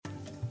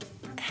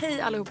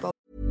Hej allihopa.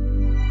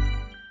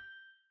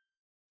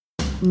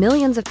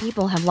 Millions of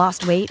people have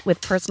lost weight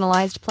with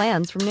personalized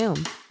plans from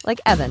Noom.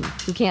 Like Evan,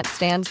 who can't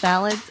stand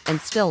salads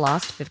and still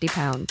lost 50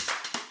 pounds.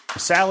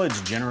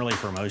 Salads generally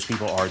for most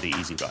people are the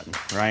easy button,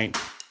 right?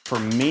 For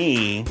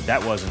me,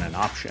 that wasn't an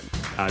option.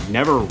 I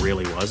never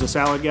really was a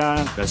salad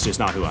guy. That's just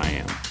not who I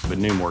am. But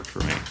Noom worked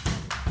for me.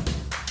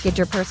 Get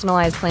your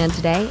personalized plan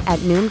today at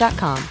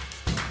Noom.com.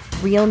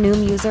 Real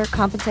Noom user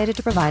compensated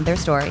to provide their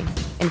story.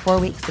 In 4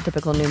 weeks, the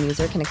typical Noom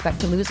user can expect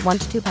to lose 1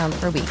 to 2 pounds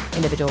per week.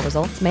 Individual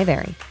results may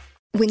vary.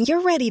 When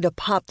you're ready to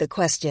pop the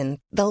question,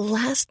 the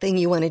last thing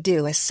you want to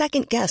do is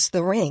second-guess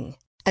the ring.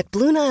 At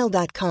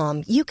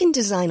BlueNile.com, you can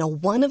design a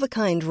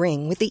one-of-a-kind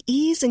ring with the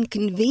ease and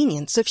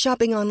convenience of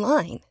shopping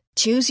online.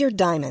 Choose your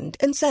diamond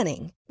and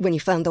setting. When you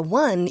find the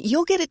one,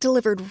 you'll get it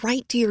delivered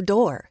right to your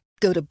door.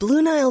 Go to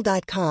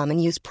BlueNile.com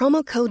and use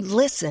promo code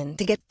LISTEN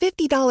to get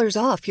 $50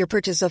 off your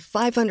purchase of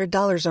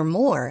 $500 or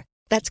more.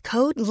 That's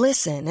code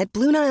LISTEN at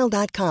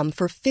BlueNile.com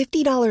for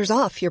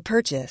 $50 off your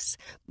purchase.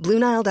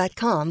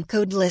 BlueNile.com,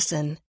 code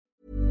LISTEN.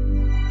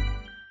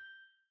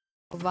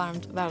 Och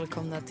varmt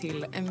välkomna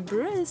till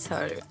Embrace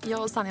här.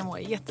 Jag och Sanja mår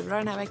jättebra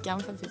den här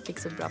veckan för att vi fick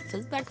så bra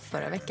feedback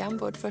förra veckan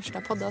på vårt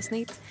första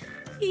poddavsnitt.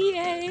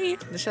 Yay!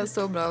 Det känns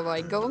så bra att vara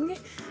igång.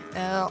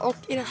 Och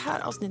i det här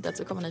avsnittet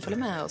så kommer ni följa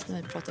med oss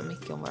när vi pratar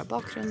mycket om våra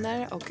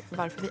bakgrunder och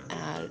varför vi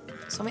är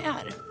som vi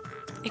är.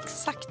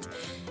 Exakt.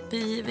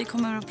 Vi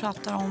kommer att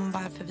prata om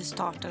varför vi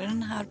startade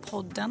den här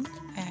podden,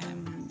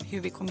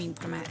 hur vi kom in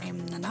på de här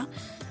ämnena,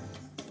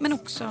 men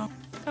också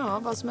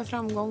vad som är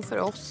framgång för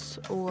oss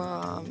och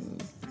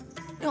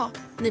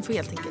ni får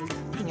helt enkelt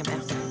hänga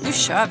med. Nu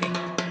kör vi!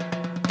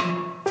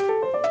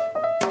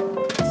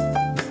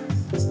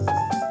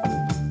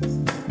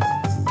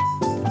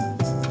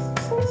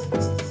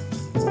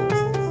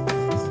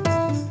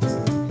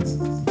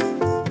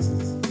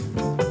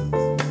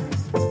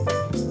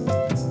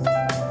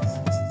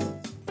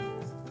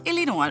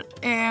 Elinor,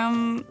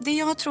 det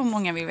jag tror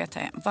många vill veta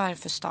är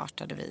varför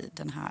startade vi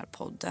den här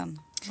podden?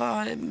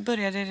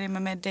 Började det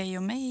med dig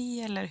och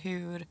mig eller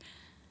hur?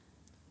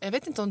 Jag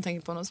vet inte om du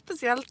tänker på något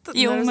speciellt.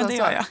 Jo, men det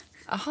gör jag.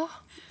 Aha.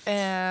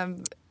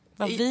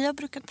 Vad vi har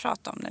brukat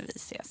prata om när vi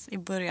ses i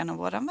början av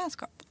våran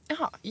vänskap.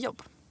 Jaha,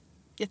 jobb.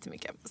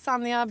 Jättemycket.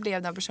 Sanja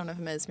blev den personen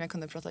för mig som jag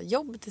kunde prata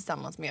jobb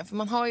tillsammans med. För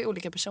man har ju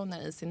olika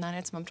personer i sin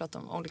närhet som man pratar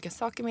om olika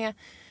saker med.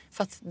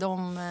 För att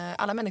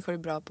alla människor är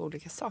bra på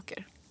olika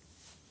saker.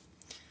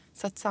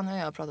 Så att Sanja och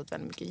jag har pratat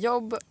väldigt mycket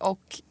jobb.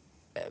 Och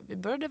vi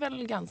började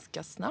väl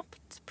ganska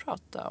snabbt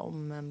prata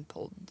om en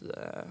podd.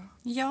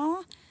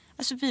 Ja,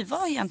 alltså vi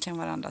var egentligen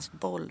varandras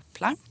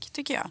bollplank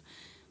tycker jag.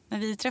 När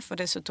vi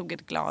träffades så tog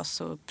ett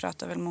glas och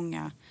pratade väl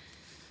många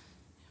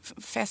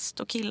fest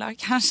och killar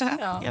kanske.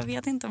 Ja. Jag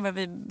vet inte om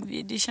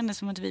det kändes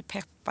som att vi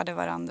peppade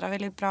varandra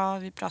väldigt bra.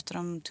 Vi pratade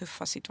om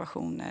tuffa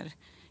situationer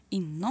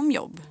inom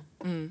jobb.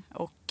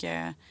 Och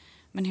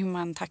men hur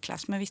man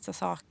tacklas med vissa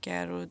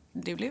saker och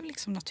det blev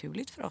liksom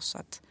naturligt för oss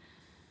att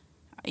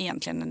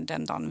egentligen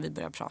den dagen vi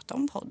började prata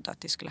om podd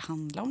att det skulle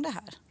handla om det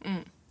här.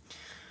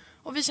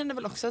 Och vi kände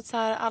väl också att så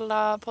här,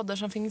 alla poddar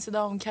som finns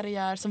idag om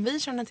karriär, som vi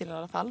känner till i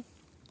alla fall,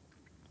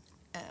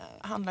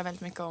 handlar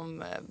väldigt mycket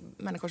om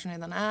människor som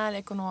redan är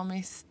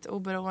ekonomiskt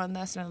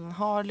oberoende, som redan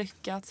har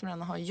lyckats, som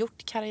redan har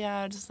gjort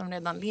karriär, som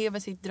redan lever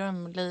sitt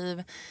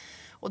drömliv.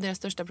 Och deras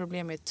största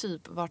problem är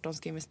typ vart de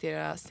ska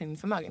investera sin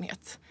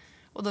förmögenhet.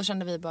 Och då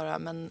kände vi bara,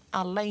 men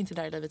alla är inte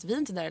där i livet, vi är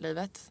inte där i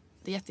livet.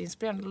 Det är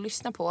jätteinspirerande att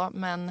lyssna på,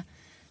 men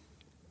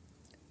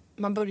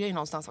man börjar ju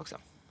någonstans också.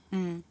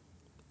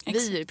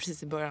 Vi är ju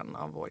precis i början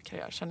av vår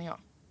karriär, känner jag.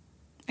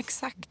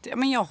 Exakt,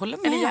 men jag håller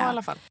med. Eller jag i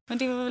alla fall. Men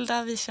det var väl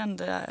där vi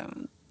kände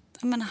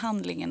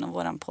handlingen av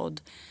våran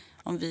podd.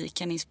 Om vi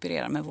kan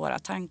inspirera med våra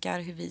tankar,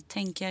 hur vi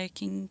tänker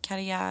kring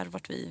karriär,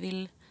 vart vi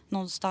vill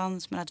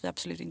någonstans, men att vi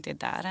absolut inte är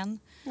där än.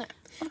 Nej.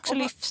 Och också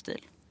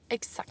livsstil.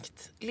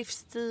 Exakt.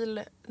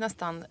 Livsstil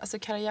nästan, alltså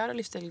karriär och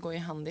livsstil går ju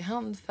hand i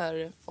hand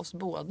för oss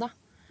båda.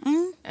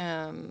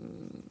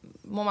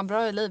 Mår man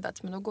bra i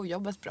livet, men då går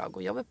jobbet bra.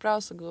 Går jobbet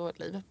bra så går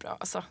livet bra.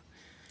 Alltså,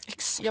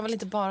 jag vill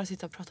inte bara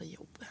sitta och prata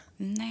jobb.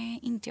 Nej,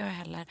 inte jag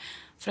heller.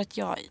 För att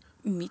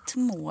mitt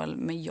mål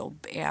med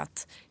jobb är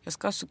att jag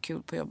ska ha så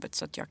kul på jobbet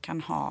så att jag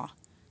kan ha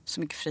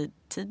så mycket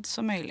fritid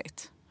som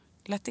möjligt.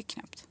 Lät det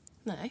knäppt?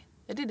 Nej,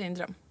 är det din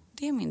dröm?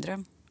 Det är min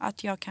dröm.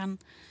 Att jag kan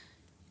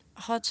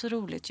ha ett så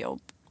roligt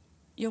jobb.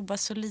 Jobba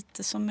så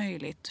lite som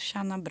möjligt och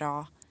tjäna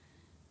bra.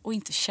 Och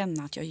inte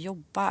känna att jag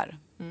jobbar.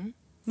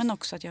 Men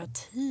också att jag har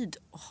tid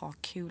att ha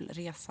kul,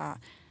 resa,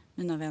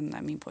 mina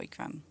vänner, min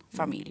pojkvän,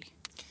 familj.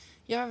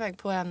 Jag var iväg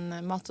på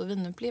en mat- och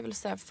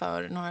vinupplevelse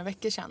för några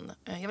veckor sedan.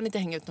 Jag vill inte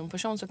hänga ut någon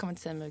person så kommer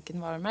inte säga vilken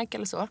varumärke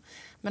eller så.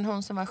 Men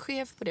hon som var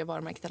chef på det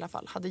varumärket i alla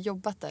fall hade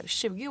jobbat där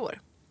 20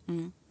 år.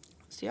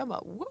 Så jag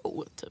bara,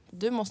 wow, typ,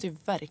 du måste ju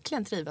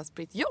verkligen trivas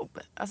på ditt jobb.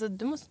 Alltså,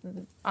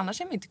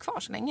 annars är vi inte kvar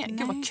så länge.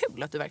 Gud vad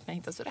kul att du verkligen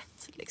hittat så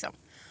rätt. Liksom.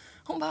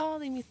 Hon bara,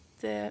 det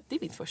är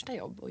mitt första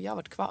jobb och jag har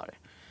varit kvar.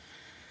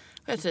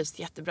 Och jag trivs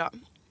jättebra.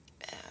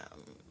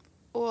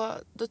 Och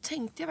då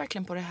tänkte jag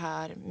verkligen på det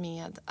här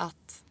med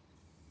att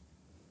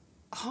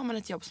har man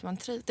ett jobb som man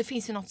trivs. Det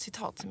finns ju något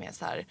citat som är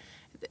så här...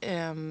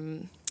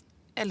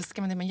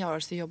 älskar man det man gör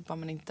så jobbar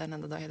man inte en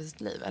enda dag i hela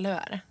sitt liv, eller hur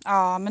är det?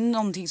 Ja, men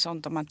någonting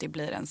sånt om att det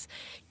blir ens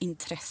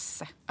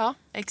intresse. Ja,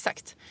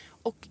 exakt.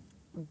 Och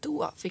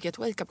då fick jag ett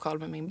wake-up call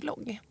med min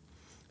blogg.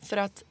 För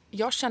att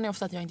jag känner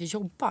ofta att jag inte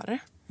jobbar.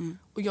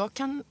 Och jag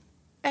kan,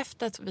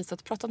 efter att vi satt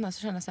och pratade om det här,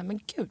 så känner jag så här, men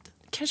gud,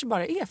 det kanske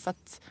bara är för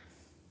att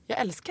jag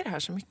älskar det här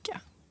så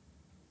mycket.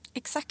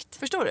 Exakt.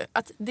 Förstår du?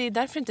 Att det är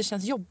därför det inte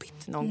känns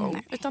jobbigt någon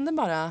gång. Utan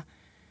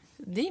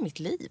det är mitt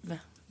liv.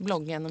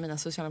 Bloggen och mina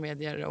sociala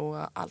medier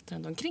och allt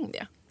runt omkring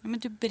det. Ja, men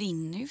du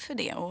brinner ju för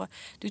det och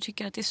du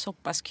tycker att det är så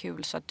pass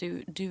kul så att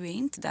du är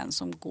inte den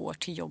som går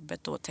till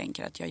jobbet och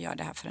tänker att jag gör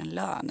det här för en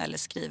lön eller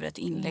skriver ett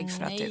inlägg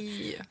för att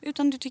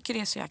utan du tycker det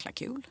är så jäkla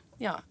kul.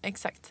 Ja,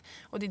 exakt.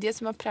 Och det är det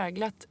som har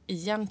präglat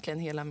egentligen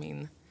hela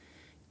min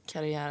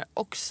karriär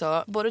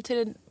också. Både till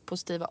det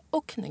positiva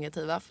och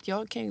negativa. För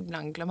jag kan ju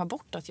ibland glömma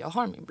bort att jag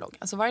har min blogg.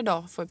 Alltså varje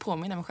dag får jag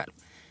påminna mig själv.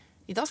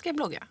 Idag ska jag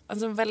blogga.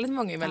 Alltså väldigt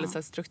många är väldigt så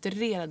här,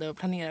 strukturerade och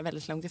planerar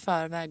väldigt långt i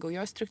förväg. Och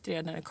jag är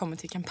strukturerad när det kommer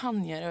till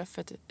kampanjer.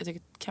 För att jag tycker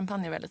att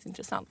kampanjer är väldigt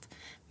intressant.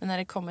 Men när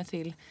det kommer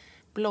till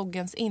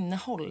bloggens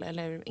innehåll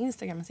eller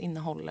Instagrams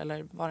innehåll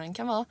eller vad den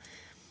kan vara.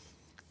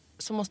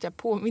 Så måste jag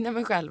påminna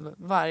mig själv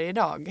varje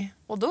dag.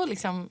 Och då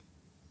liksom,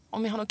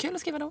 om jag har något kul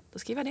att skriva då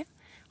skriver jag det.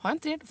 Har jag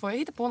inte det, då får jag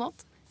hitta på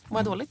något. Mår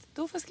jag dåligt,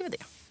 då får jag skriva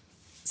det.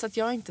 Så att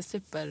jag är inte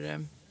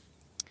super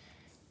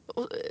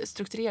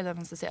strukturerad,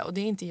 man ska säga. Och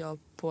det är inte jag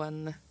på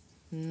en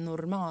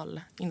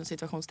normal, inom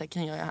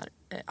situationstecken, jag är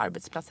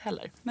arbetsplats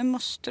heller. Men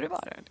måste du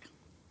vara det?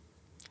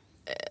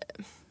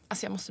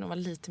 Alltså jag måste nog vara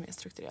lite mer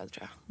strukturerad,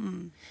 tror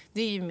jag.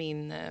 Det är ju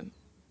min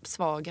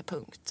svaga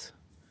punkt.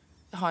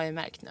 Har jag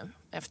märkt nu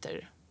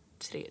efter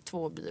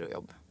 2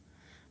 byråjobb.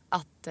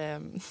 Att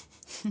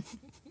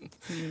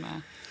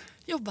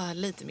jobba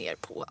lite mer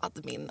på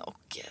admin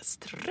och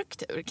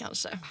struktur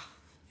kanske.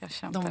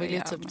 De vill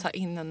ju typ ta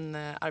in en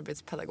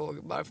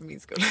arbetspedagog bara för min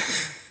skull.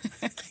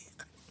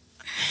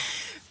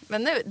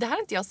 Men nu, det här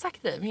har inte jag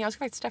sagt dig, men jag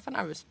ska faktiskt träffa en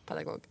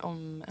arbetspedagog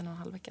om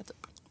 1,5 vecka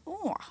typ.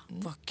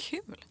 Vad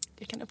kul.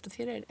 Jag kan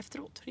uppdatera er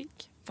efteråt hur det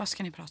gick. Vad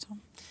ska ni prata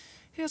om?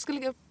 Hur jag ska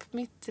lägga upp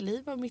mitt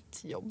liv och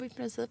mitt jobb i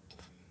princip.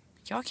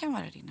 Jag kan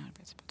vara din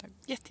arbetspedagog.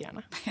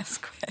 Jättegärna. Jag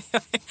skojar.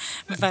 Jag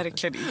är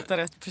verkligen inte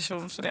rätt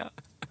person för det.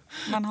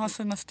 Man har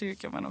sina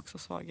styrkor men också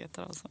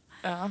svagheter. Alltså.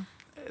 Ja.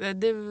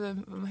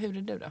 Hur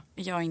är du då?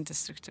 Jag är inte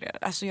strukturerad.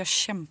 Alltså jag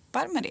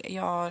kämpar med det.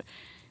 Jag har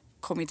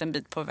kommit en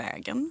bit på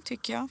vägen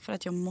tycker jag. För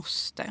att jag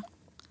måste.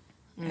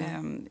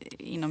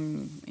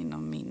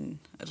 Inom min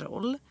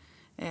roll.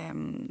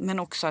 Men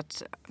också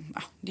att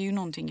det är ju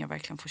någonting jag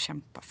verkligen får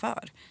kämpa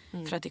för.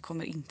 För att det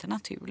kommer inte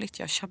naturligt.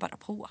 Jag kör bara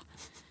på.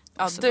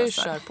 Ja, du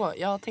kör på.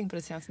 Jag har tänkt på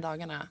det senaste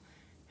dagarna.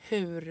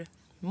 Hur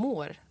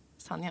mår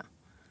Sanja?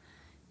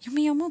 Ja,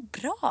 men jag mår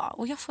bra.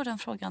 Och jag får den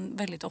frågan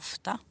väldigt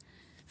ofta.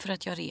 För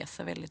att jag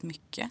reser väldigt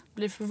mycket.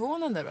 Blir du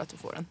förvånad över att du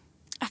får den?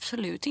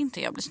 Absolut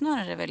inte. Jag blir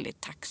snarare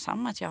väldigt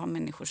tacksam att jag har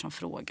människor som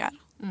frågar.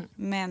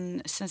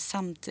 Men sen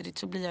samtidigt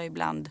så blir jag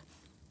ibland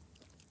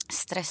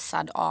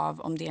stressad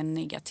av om det är en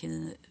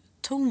negativ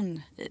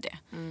ton i det.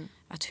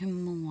 Att hur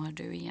mår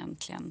du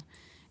egentligen?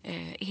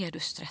 Är du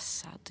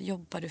stressad?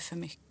 Jobbar du för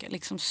mycket?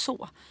 Liksom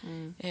så.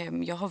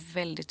 Jag har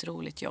väldigt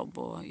roligt jobb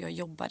och jag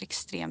jobbar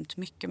extremt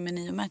mycket. Men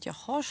i och med att jag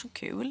har så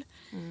kul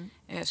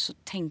så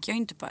tänker jag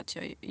inte på att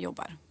jag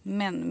jobbar.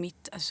 Men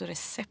mitt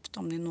recept,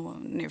 om det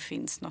nu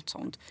finns något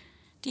sånt,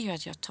 det är ju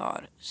att jag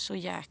tar så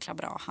jäkla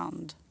bra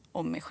hand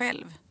om mig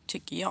själv,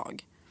 tycker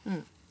jag.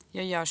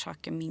 Jag gör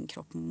saker min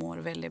kropp mår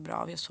väldigt bra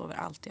av. Jag sover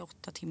alltid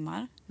 8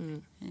 timmar.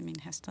 I min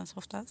hästens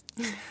oftast.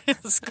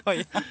 Jag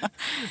skojar.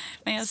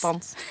 Men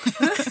Spons.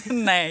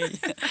 Nej,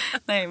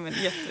 men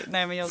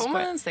jag får man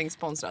skojar. en säng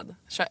sponsrad?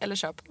 Eller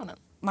köper man den?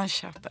 Man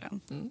köper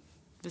den.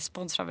 Vi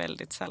sponsrar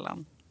väldigt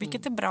sällan.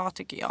 Vilket är bra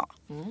tycker jag.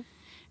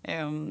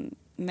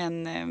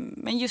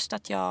 Men just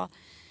att jag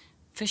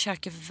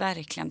försöker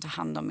verkligen ta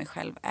hand om mig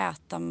själv.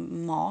 Äta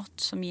mat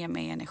som ger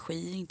mig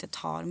energi, inte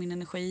tar min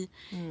energi.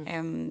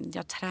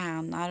 Jag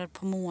tränar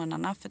på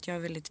morgnarna för att jag är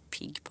väldigt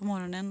pigg på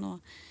morgonen. Och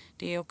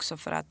det är också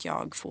för att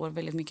jag får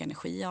väldigt mycket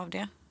energi av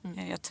det.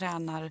 Jag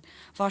tränar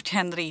vart jag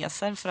än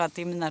reser för att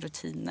det är mina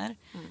rutiner.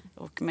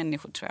 Och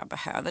människor tror jag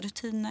behöver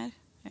rutiner.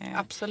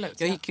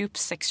 Absolut. Jag gick upp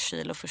 6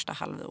 kilo första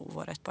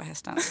halvåret på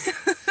hästen.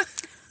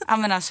 Ja,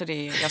 men alltså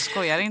jag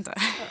skojar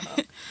inte.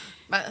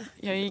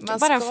 Jag gick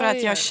bara för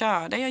att jag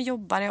körde. Jag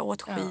jobbade, jag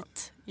åt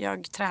skit.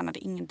 Jag tränade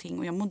ingenting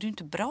och jag mådde ju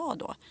inte bra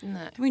då.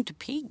 Nej. Jag var inte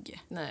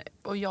pigg. Nej,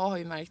 och jag har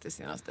ju märkt det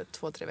senaste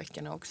 2-3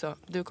 veckorna också.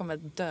 Du kommer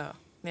dö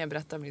när jag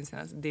berättar om min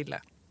senaste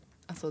dille.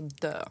 Alltså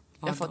dö.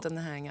 Jag har fått en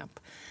hang-up.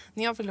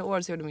 När jag fyllde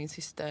år så gjorde min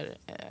syster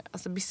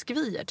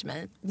biskvier till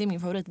mig. Det är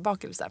min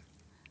favoritbakelse.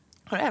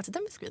 Har du ätit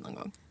en biskvi någon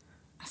gång?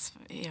 Alltså,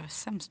 jag är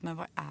sämst, men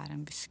vad är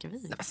en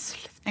biskvi? Nej,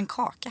 en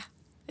kaka?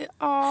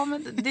 Ja,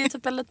 men det är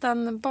typ en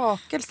liten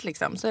bakelse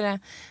liksom. Så är det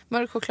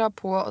mörk choklad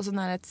på och så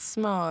är det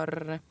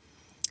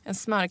en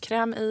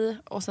smörkräm i.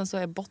 Och sen så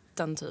är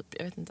botten typ,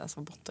 jag vet inte ens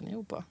vad botten är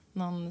gjord på.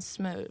 Någon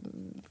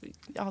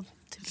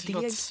typ det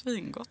låter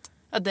svingott.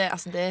 Ja, det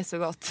är så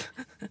gott.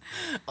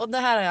 Och det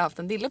här har jag haft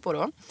en dille på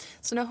då.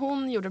 Så när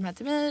hon gjorde de här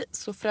till mig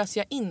så frös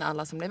jag in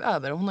alla som blev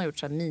över. Och hon har gjort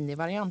så här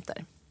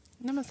mini-varianter.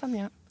 Nej men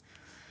Sanja.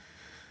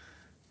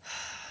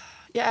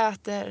 Jag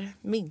äter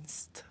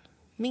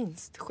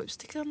minst 7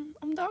 stycken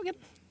om dagen.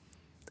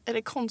 Är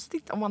det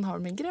konstigt om man har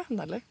migrän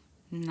eller?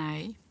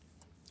 Nej.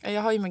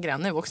 Jag har ju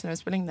migrän nu också när vi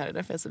spelar in här.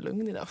 Därför är jag så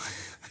lugn idag.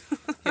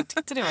 Jag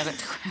tyckte det var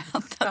rätt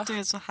skönt att du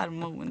är så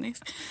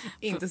harmonisk.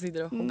 Inte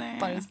sitter och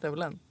hoppar i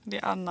stolen. Det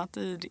är annat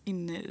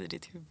inne i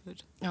ditt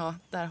huvud. Ja,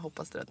 där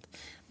hoppas det.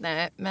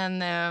 Nej, men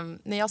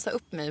när jag sa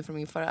upp mig från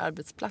min förra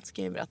arbetsplats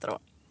kan jag berätta då.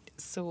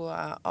 Så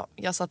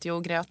jag satt ju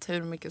och grät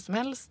hur mycket som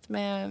helst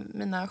med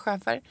mina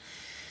chefer.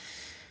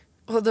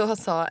 Och då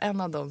sa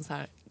en av dem så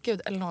här,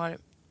 gud Elinor,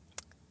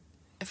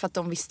 för att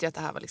de visste ju att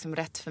det här var liksom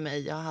rätt för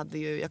mig.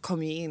 Jag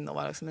kom ju in och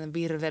var liksom en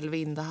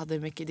virvelvind och hade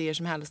hur mycket idéer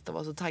som helst och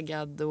var så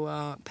taggad och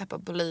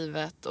peppad på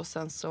livet. Och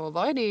sen så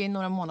var jag det i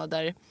några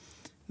månader.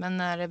 Men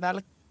när det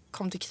väl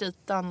kom till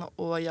kritan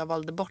och jag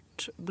valde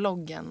bort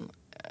bloggen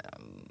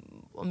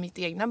och mitt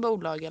egna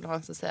bolag, eller vad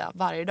man ska säga,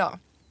 varje dag.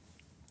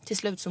 Till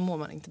slut så mår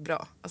man inte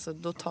bra. Alltså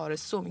då tar det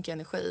så mycket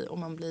energi och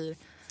man blir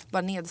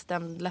bara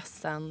nedstämd,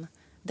 ledsen,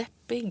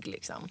 deppig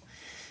liksom.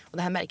 Och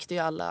det här märkte ju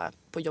alla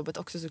på jobbet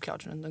också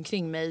såklart runt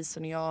omkring mig. Så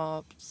när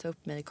jag sa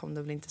upp mig kom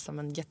det väl inte som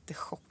en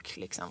jättechock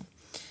liksom.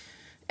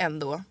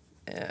 Ändå.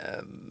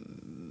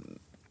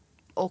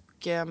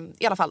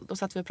 I alla fall, då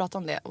satt vi och pratade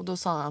om det. Och då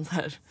sa han så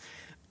här,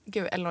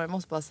 gud Elinor, jag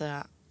måste bara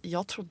säga,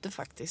 jag trodde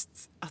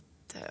faktiskt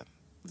att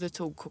du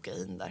tog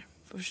kokain där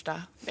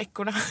första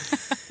veckorna.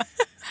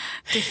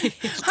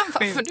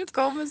 För du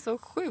kom med så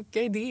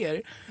sjuka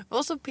idéer.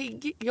 Var så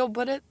pigg,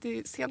 jobbade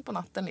till sent på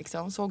natten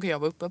liksom. Såg hur jag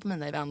var uppe på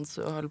mina events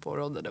och höll på och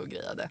roddade och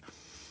grejade.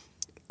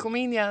 Kom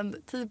in igen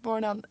tidigt på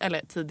morgonen,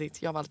 eller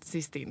tidigt, jag var alltid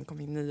sist in, kom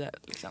in 9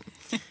 liksom.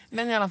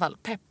 Men i alla fall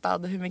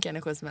peppad, hur mycket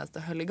energi som helst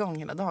och höll igång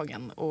hela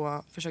dagen.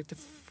 Och försökte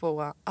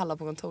få alla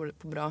på kontoret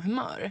på bra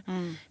humör.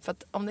 För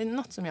att om det är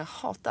något som jag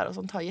hatar och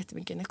som tar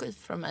jättemycket energi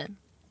från mig,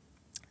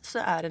 så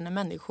är det när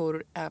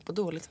människor är på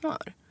dåligt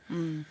humör.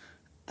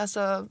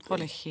 Alltså,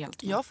 håller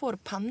helt med. Jag får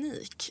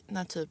panik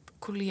när typ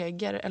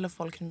kollegor eller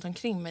folk runt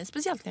omkring mig,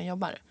 speciellt när jag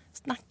jobbar,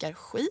 snackar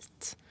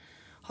skit,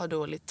 har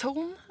dålig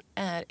ton,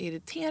 är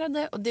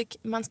irriterade. Och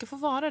man ska få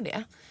vara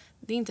det.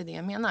 Det är inte det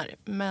jag menar.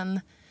 Men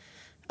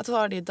att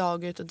vara det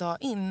dag ut och dag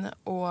in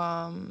och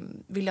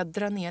vilja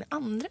dra ner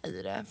andra i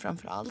det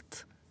framför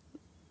allt.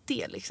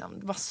 Det liksom,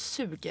 det bara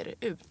suger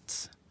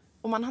ut.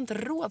 Och man har inte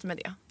råd med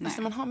det.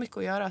 När man har mycket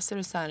att göra så är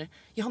det så här,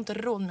 jag har inte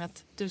råd med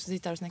att du ska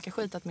sitta här och snacka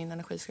skit, att min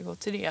energi ska gå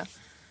till det.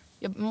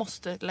 Jag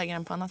måste lägga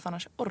den på annat, för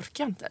annars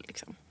orkar jag inte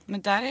liksom.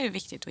 Men där är det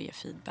viktigt att ge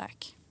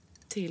feedback.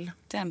 Till?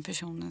 Den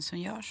personen som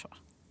gör så.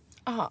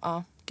 Aha,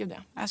 ja, gud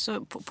ja.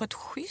 Alltså på ett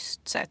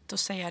schysst sätt och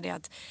säga det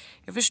att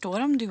jag förstår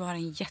om du har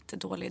en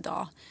jättedålig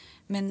dag,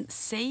 men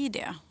säg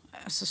det.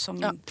 Alltså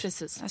ja,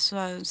 precis.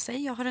 Alltså,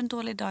 säg jag har en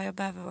dålig dag, jag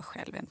behöver vara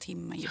själv en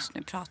timme just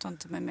nu, prata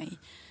inte med mig.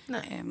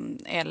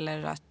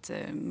 Eller att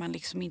man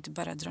liksom inte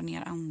bara drar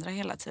ner andra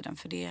hela tiden,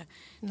 för det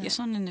är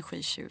sån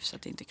energitjuv så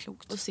att det inte är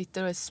klokt. Och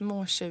sitter och är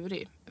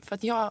småtjurig. För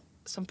att jag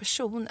som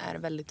person är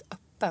väldigt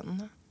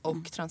öppen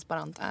och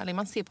transparent, ärlig.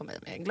 Man ser på mig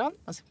när jag är glad,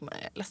 man ser på mig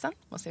när jag är ledsen,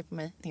 man ser på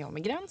mig när jag har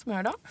migrän som jag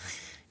har idag.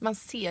 Man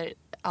ser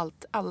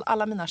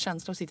alla mina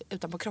känslor sitter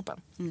utanpå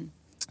kroppen.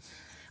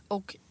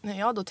 Och när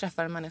jag då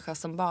träffar en människa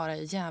som bara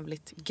är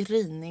jävligt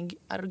grinig,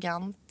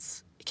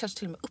 arrogant, kanske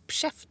till och med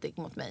uppkäftig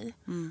mot mig.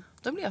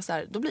 Då blir jag så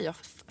här, då blir jag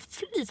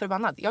fly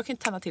förbannad. Jag kan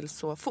inte tända till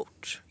så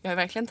fort. Jag har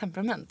verkligen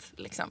temperament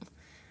liksom.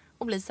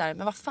 Och blir så här,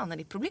 men vad fan är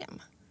ditt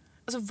problem?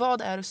 Alltså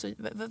vad är det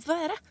vad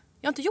är det?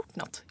 Jag har inte gjort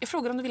något. Jag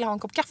frågade om du ville ha en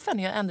kopp kaffe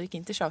när jag ändå gick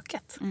in till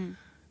köket.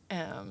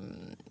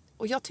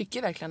 Och jag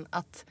tycker verkligen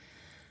att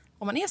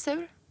om man är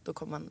sur, då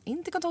kommer man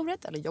in till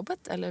kontoret eller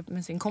jobbet eller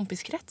med sin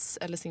kompiskrets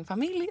eller sin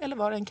familj eller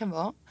vad det än kan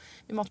vara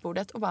vid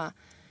matbordet och bara,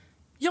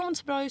 jag mår inte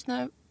så bra just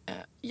nu,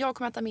 jag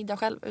kommer äta middag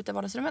själv ute i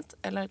vardagsrummet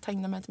eller ta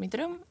in mig till mitt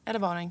rum eller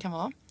vad det än kan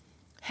vara.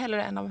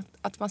 Hellre än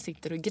att man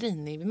sitter och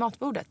griner vid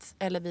matbordet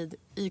eller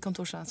i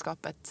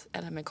kontorslandskapet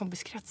eller med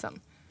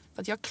kompiskretsen.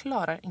 För att jag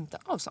klarar inte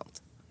av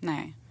sånt.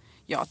 Nej,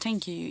 jag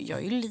är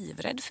ju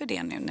livrädd för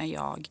det nu när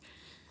jag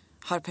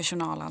har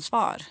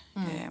personalansvar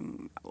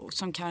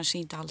som kanske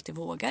inte alltid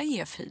vågar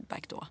ge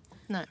feedback då.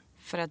 Nej.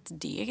 För att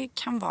det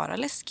kan vara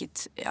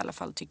läskigt, i alla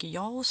fall tycker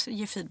jag, att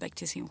ge feedback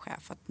till sin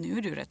chef att nu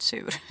är du rätt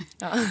sur.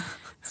 Ja.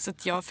 Så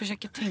att jag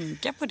försöker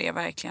tänka på det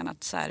verkligen,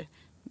 att så här,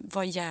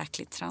 vara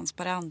jäkligt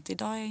transparent.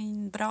 Idag är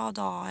en bra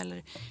dag,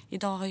 eller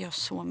idag har jag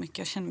så mycket,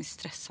 jag känner mig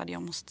stressad,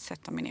 jag måste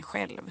sätta mig ner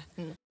själv.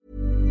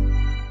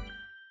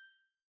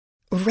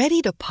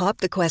 Ready to pop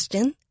the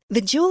question?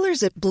 The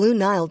jewelers at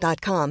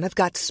BlueNile.com have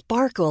got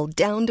sparkle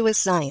down to a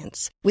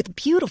science with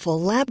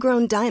beautiful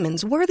lab-grown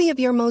diamonds worthy of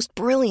your most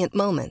brilliant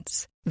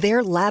moments.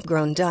 Their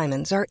lab-grown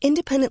diamonds are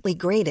independently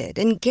graded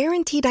and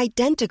guaranteed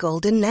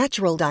identical to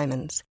natural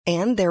diamonds,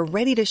 and they're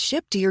ready to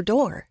ship to your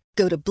door.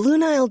 Go to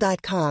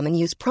BlueNile.com and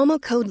use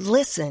promo code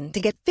LISTEN to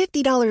get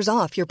 $50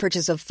 off your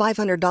purchase of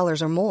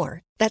 $500 or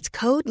more. That's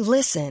code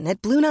LISTEN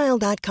at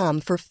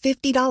BlueNile.com for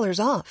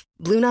 $50 off.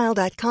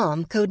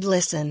 BlueNile.com, code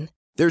LISTEN.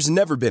 There's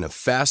never been a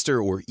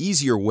faster or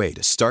easier way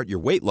to start your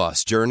weight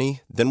loss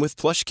journey than with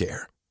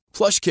PlushCare.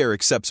 PlushCare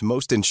accepts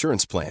most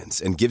insurance plans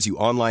and gives you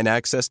online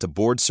access to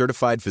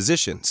board-certified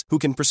physicians who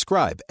can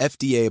prescribe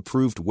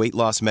FDA-approved weight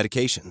loss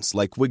medications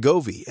like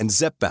Wegovy and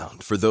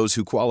Zepbound for those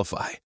who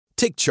qualify.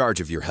 Take charge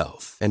of your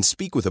health and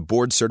speak with a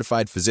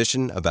board-certified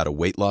physician about a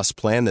weight loss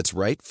plan that's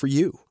right for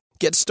you.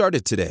 Get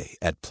started today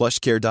at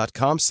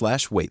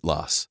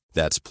plushcare.com/weightloss.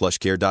 That's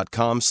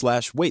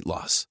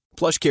plushcare.com/weightloss.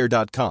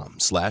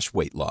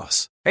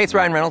 plushcare.com/weightloss. Hey, it's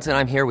Ryan Reynolds, and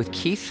I'm here with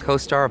Keith,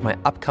 co-star of my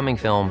upcoming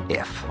film,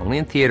 If, only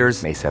in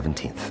theaters May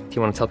 17th. Do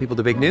you want to tell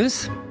people the big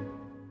news?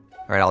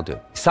 All right, I'll do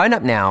it. Sign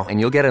up now and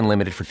you'll get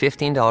unlimited for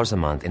 $15 a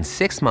month and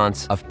 6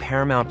 months of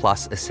Paramount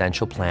Plus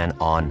Essential Plan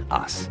on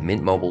us.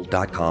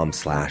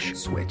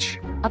 MintMobile.com/switch.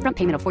 Upfront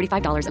payment of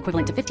 $45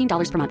 equivalent to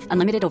 $15 per month.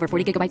 Unlimited over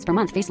 40 gigabytes per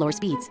month. Face lower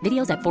speeds.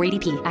 Videos at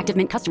 480p. Active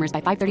Mint customers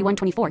by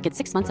 531.24 get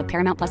 6 months of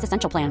Paramount Plus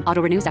Essential Plan.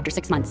 Auto renews after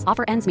 6 months.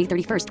 Offer ends May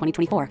 31st,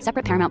 2024.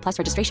 Separate Paramount Plus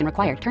registration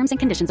required. Terms and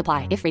conditions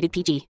apply if rated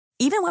PG.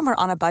 Even when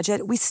we're on a budget,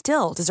 we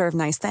still deserve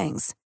nice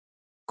things.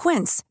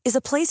 Quince is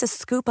a place to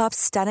scoop up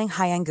stunning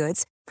high-end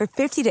goods for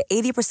 50 to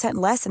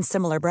 80% less than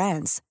similar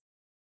brands.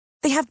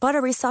 They have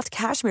buttery soft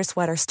cashmere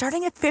sweaters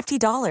starting at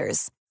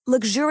 $50,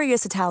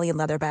 luxurious Italian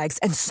leather bags,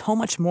 and so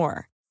much more.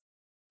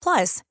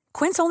 Plus,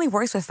 Quince only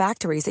works with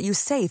factories that use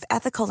safe,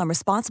 ethical, and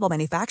responsible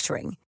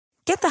manufacturing.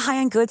 Get the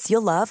high-end goods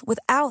you'll love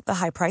without the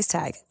high price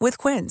tag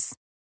with Quince.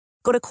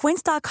 Go to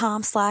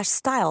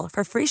quince.com/style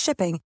for free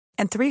shipping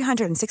and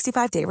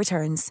 365-day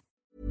returns.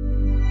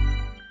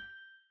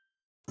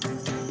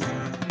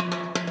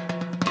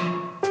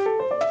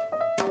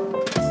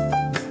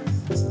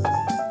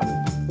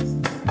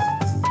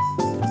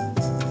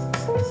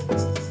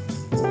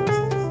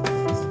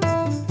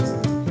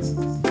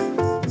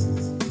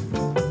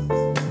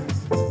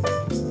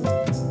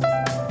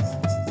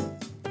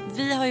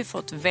 Vi har ju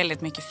fått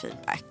väldigt mycket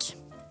feedback.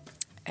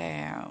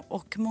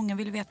 Och många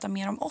vill veta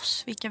mer om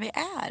oss, vilka vi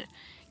är.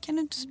 Kan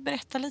du inte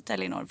berätta lite,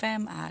 Elinor?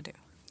 Vem är du?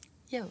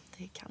 Jo,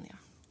 det kan jag.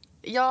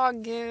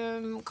 Jag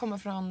kommer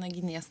från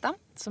Gnesta,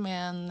 som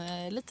är en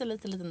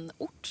liten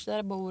ort där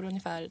det bor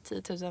ungefär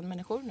 10 000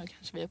 människor. Nu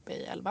kanske vi är uppe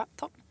i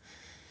 11-12.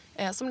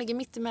 Som ligger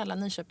mitt emellan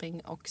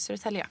Nyköping och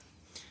Södertälje.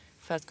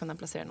 För att kunna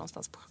placera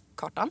någonstans på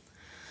kartan.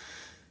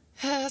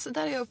 Så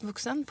där är jag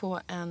uppvuxen på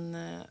en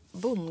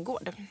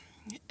bondgård.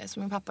 Så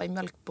min pappa är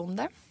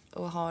mjölkbonde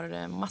och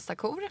har massa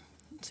kor.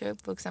 Så jag är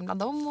uppvuxen bland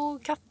dem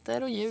och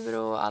katter och djur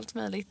och allt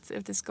möjligt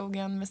ute i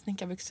skogen med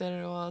snickarbyxor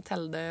och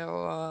tälde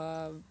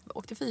och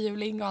åkte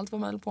fyrhjuling och allt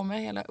vad man höll på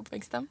med hela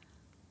uppväxten.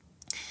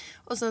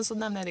 Och sen så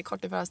nämnde jag det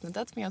kort i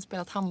föravsnittet, men jag har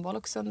spelat handboll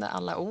också under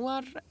alla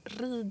år,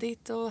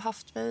 ridit och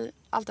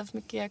alltid haft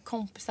mycket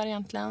kompisar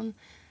egentligen.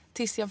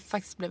 Tills jag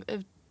faktiskt blev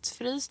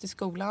utfryst i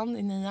skolan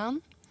i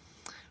 9:an.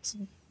 Så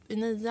i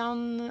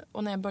 9:an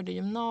och när jag började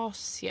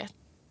gymnasiet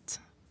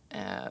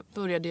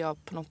började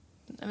jag på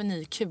en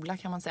ny kula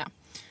kan man säga.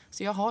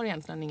 Så jag har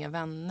egentligen inga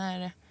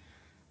vänner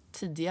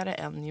tidigare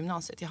än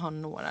gymnasiet. Jag har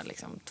några,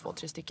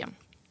 2-3 stycken.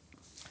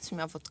 Som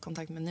jag har fått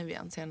kontakt med nu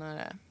igen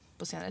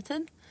på senare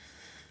tid.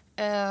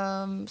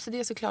 Så det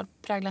har såklart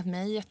präglat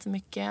mig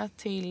jättemycket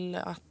till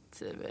att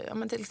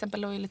till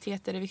exempel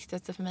lojalitet är det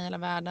viktigaste för mig i hela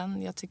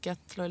världen. Jag tycker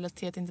att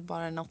lojalitet inte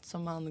bara är något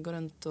som man går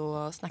runt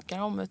och snackar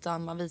om,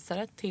 utan man visar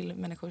det till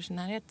människors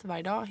närhet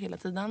varje dag, hela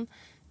tiden.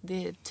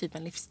 Det är typ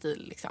en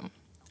livsstil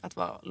att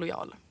vara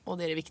lojal, och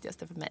det är det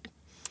viktigaste för mig.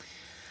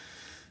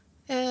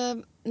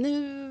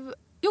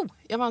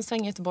 Jag var en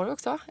sväng i Göteborg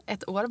också,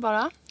 1 år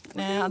bara.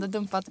 Jag hade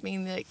dumpat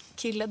min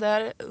kille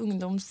där,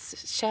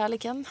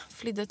 ungdomskärleken,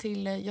 flydde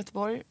till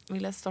Göteborg,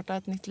 ville starta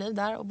ett nytt liv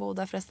där och bo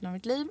där för resten av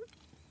mitt liv.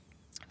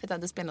 Jag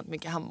hade spelat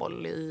mycket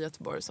handboll i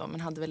Göteborg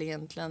men hade väl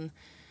egentligen,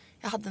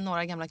 jag hade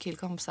några gamla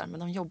killkompisar men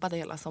de jobbade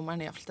hela sommaren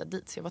när jag flyttade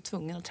dit, så jag var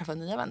tvungen att träffa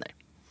nya vänner.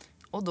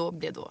 Och då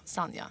blev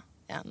Sanja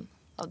en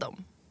av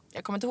dem.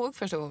 Jag kommer inte ihåg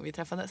första gången vi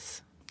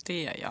träffades.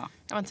 Det gör jag.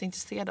 Jag var inte så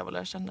intresserad av att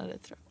lära känna dig,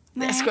 tror jag.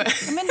 Nej,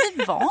 men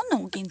vi var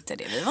nog inte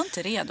det. Vi var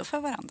inte redo för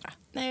varandra.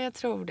 Nej, jag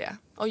tror det.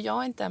 Och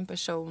jag är inte en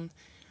person...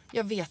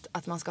 Jag vet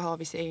att man ska ha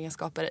vissa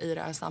egenskaper i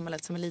det här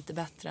samhället som är lite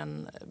bättre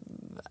än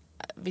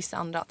vissa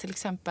andra. Till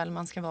exempel,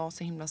 man ska vara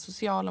så himla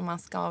social och man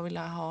ska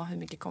vilja ha hur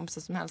mycket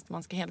kompisar som helst.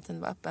 Man ska hela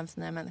tiden vara öppen för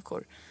nya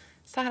människor.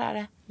 Så här är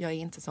det. Jag är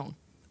inte sån.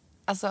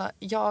 Alltså,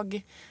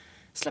 jag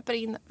släpper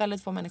in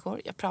väldigt få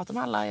människor. Jag pratar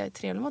med alla, jag är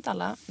trevlig mot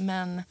alla.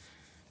 Men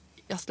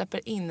jag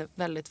släpper in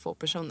väldigt få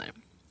personer.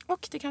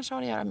 Och det kanske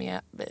har att göra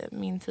med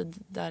min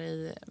tid där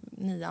i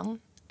 9:an.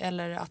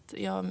 Eller att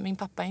min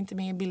pappa är inte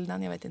med i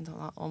bilden. Jag vet inte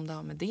om det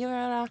har med det att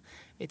göra.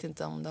 Jag vet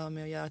inte om det har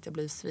med att göra att jag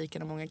blir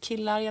sviken av många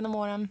killar genom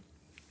åren.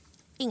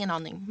 Ingen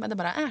aning, men det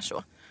bara är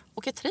så.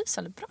 Och jag trivs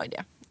väldigt bra i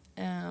det.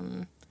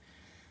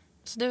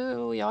 Så du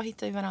och jag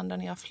hittade ju varandra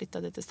när jag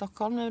flyttade till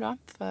Stockholm nu då.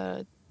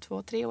 För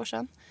 2-3 år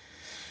sedan.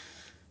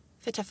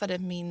 För jag träffade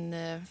min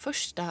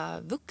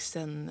första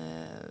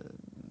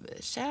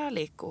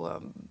kärlek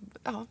och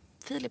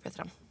Filip heter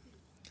han.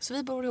 Så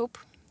vi bor ihop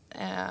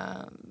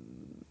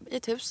i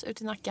ett hus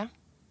ute i Nacka.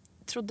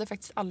 Trodde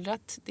faktiskt aldrig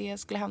att det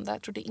skulle hända.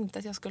 Jag trodde inte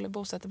att jag skulle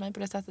bosätta mig på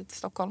det sättet i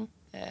Stockholm.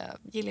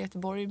 Gillar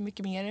Göteborg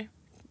mycket mer.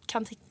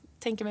 Kan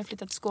tänka mig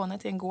flytta till Skåne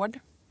till en gård.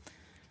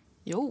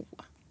 Jo.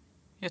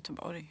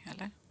 Göteborg,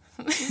 eller?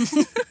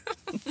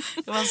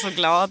 Jag var så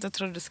glad. Jag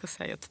trodde du skulle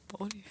säga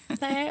Göteborg.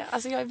 Nej,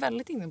 alltså jag är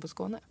väldigt inne på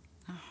Skåne.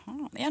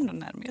 Jaha, det är ändå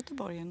närmare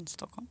Göteborg än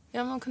Stockholm.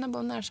 Ja, man kunde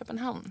bo nära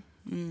Köpenhamn.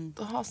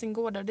 Och ha sin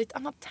gård där. Det är ett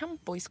annat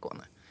tempo i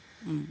Skåne.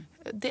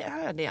 Det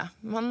är det.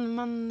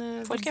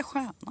 Folk är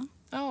sköna.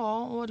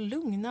 Ja, och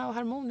lugna och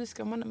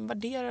harmoniska. Man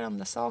värderar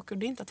andra saker.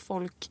 Det är inte att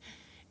folk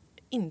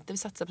inte vill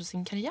satsa på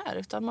sin karriär.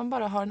 Utan man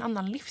bara har en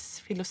annan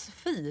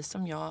livsfilosofi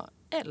som jag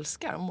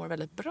älskar och mår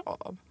väldigt bra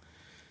av.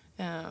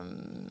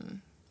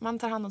 Man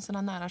tar hand om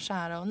sina nära och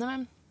kära. Och det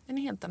är en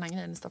helt annan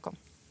grej i Stockholm.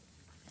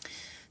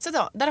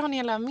 Så där har ni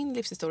hela min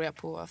livshistoria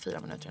på 4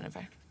 minuter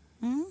ungefär.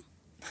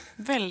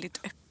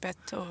 Väldigt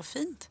öppet och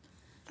fint.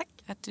 Tack.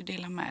 Att du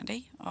delar med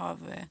dig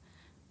av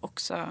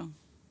också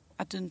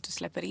att du inte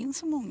släpper in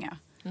så många.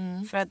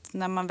 För att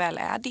när man väl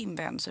är din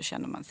vän så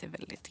känner man sig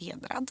väldigt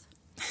hedrad.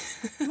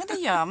 Men det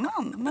gör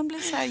man. Man blir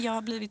så här, jag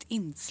har blivit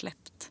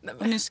insläppt.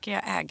 Och nu ska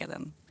jag äga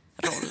den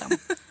rollen.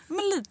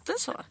 Men lite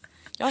så.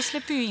 Jag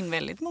släpper ju in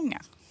väldigt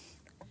många.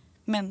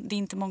 Men det är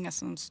inte många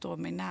som står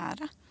mig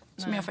nära.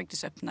 Som jag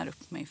faktiskt öppnar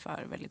upp mig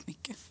för väldigt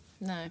mycket.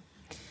 Nej.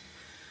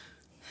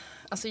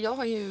 Alltså jag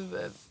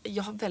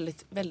har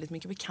väldigt, väldigt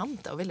mycket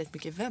bekanta och väldigt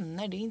mycket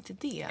vänner. Det är inte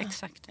det.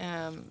 Exakt.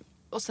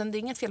 Och sen det är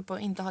inget fel på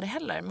att inte ha det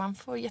heller. Man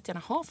får jättegärna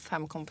ha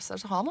 5 kompisar.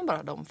 Så har man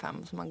bara de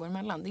 5 som man går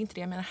emellan. Det är inte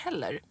det jag menar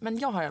heller. Men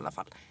jag har i alla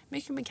fall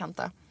mycket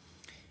bekanta.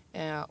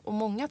 Och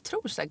många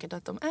tror säkert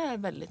att de är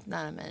väldigt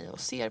nära mig. Och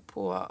ser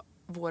på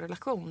vår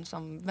relation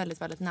som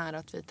väldigt, väldigt nära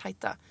att vi är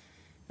tajta.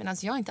 Medan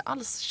jag inte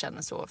alls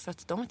känner så. För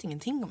att de vet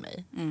ingenting om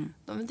mig.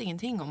 De vet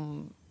ingenting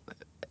om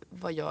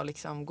vad jag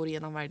liksom går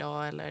igenom varje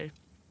dag. Eller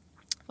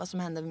vad som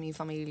händer med min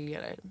familj.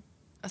 Eller,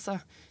 alltså,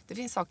 det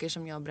finns saker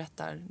som jag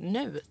berättar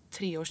nu,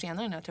 3 år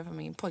senare när jag träffar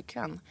min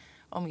pojkvän.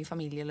 Om min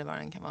familj eller vad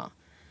den kan vara.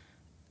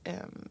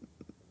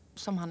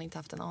 Som han inte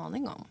haft en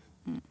aning om.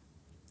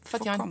 För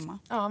att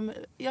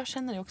jag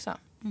känner det också.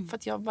 För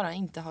att jag bara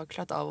inte har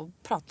klarat av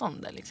att prata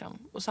om det.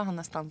 Liksom. Och så har han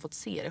nästan fått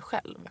se det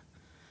själv.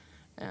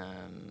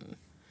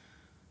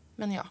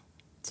 Men ja,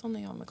 sån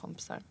är jag med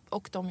kompisar.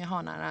 Och de jag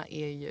har nära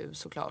är ju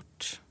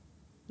såklart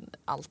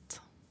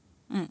allt.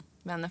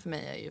 Vänner för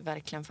mig är ju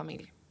verkligen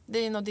familj. Det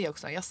är nog det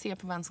också. Jag ser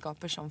på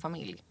vänskaper som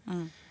familj.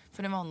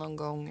 För det var någon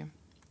gång...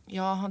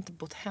 Jag har inte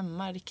bott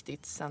hemma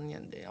riktigt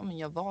sen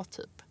jag var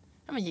typ...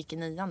 gick i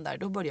 9:an där.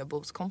 Då började jag bo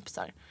hos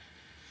kompisar.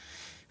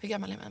 Hur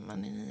gammal är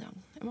man i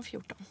 9:an? Jag var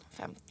 14,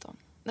 15.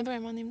 När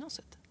började man i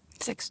gymnasiet?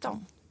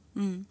 16.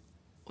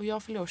 Och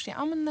jag fyllde år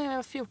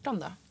sen. 14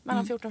 då.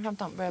 Mellan 14 och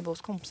 15 började jag bo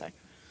hos kompisar.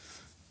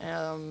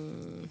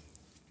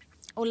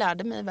 Och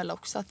lärde mig väl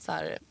också att så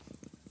här,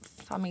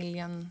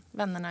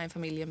 vännerna i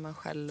familjen man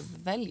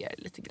själv väljer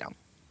lite grann.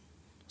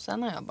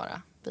 Sen har jag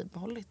bara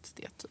bibehållit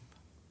det typ.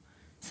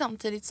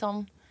 Samtidigt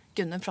som,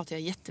 gud nu pratar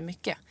jag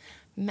jättemycket.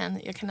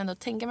 Men jag kan ändå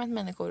tänka mig att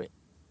människor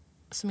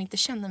som inte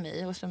känner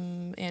mig och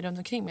som är runt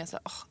omkring mig så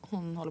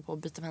hon håller på att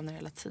byta vänner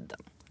hela tiden.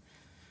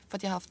 För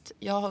att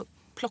jag har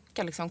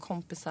plockat liksom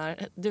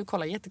kompisar. Du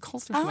kollar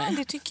jättekonstigt på mig.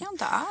 Det tycker jag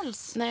inte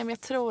alls. Nej, men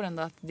jag tror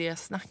ändå att det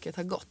snacket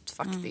har gått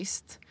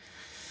faktiskt.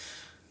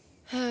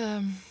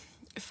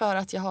 För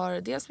att jag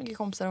har dels mycket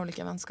kompisar i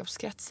olika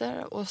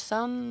vänskapskretsar. Och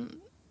sen,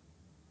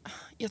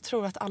 jag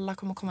tror att alla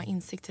kommer komma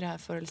insikt till det här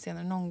förr eller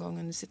senare någon gång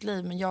under sitt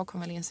liv. Men jag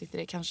kommer väl insikt till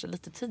det kanske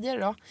lite tidigare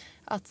då.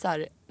 Att så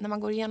här, när man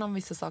går igenom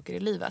vissa saker i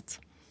livet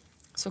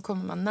så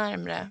kommer man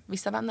närmare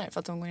vissa vänner för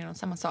att de går igenom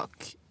samma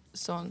sak.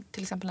 Så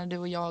till exempel när du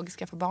och jag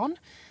skaffar barn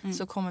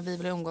så kommer vi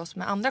väl umgås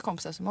med andra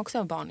kompisar som också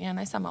har barn,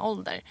 gärna i samma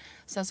ålder.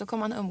 Sen så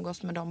kommer man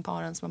umgås med de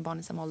paren som har barn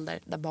i samma ålder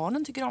där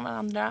barnen tycker om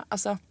varandra.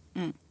 Alltså,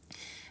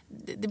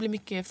 det blir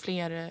mycket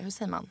fler, hur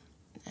säger man?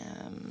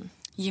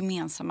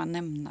 Gemensamma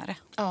nämnare.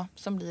 Ja,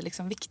 som blir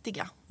liksom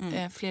viktiga.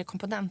 Fler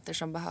komponenter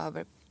som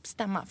behöver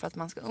stämma för att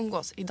man ska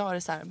umgås. Idag är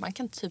det så här, man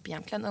kan typ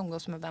egentligen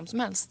umgås med vem som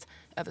helst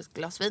över ett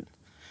glas vin.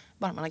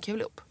 Bara man har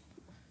kul ihop.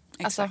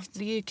 Alltså,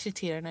 det är ju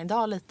kriterierna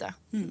idag lite.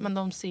 Men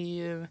de ser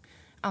ju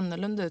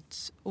annorlunda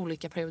ut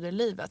olika perioder i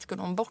livet. Går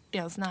de bort i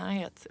ens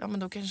närhet, ja men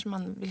då kanske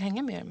man vill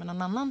hänga mer med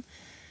någon annan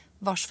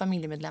vars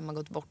familjemedlem har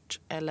gått bort.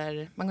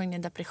 Eller man går in i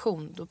en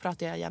depression, då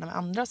pratar jag gärna med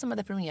andra som är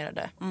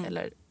deprimerade.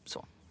 Eller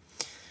så.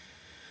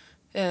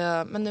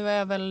 Men nu har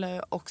jag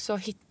väl också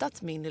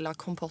hittat min lilla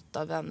kompott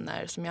av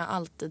vänner som jag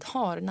alltid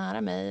har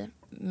nära mig.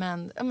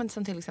 Men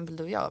som till exempel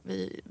du och jag.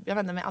 Jag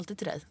vänder mig alltid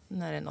till dig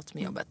när det är något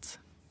med jobbet.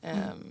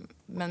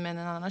 Men med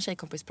en annan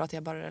tjejkompis pratar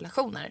jag bara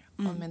relationer.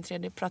 Och med en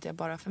tredje pratar jag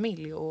bara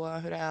familj.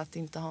 Och hur det är att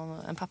inte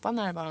ha en pappa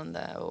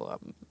närvarande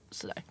och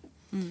sådär.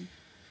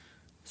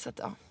 Så att,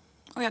 ja.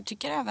 Och jag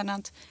tycker även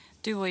att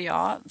du och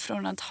jag,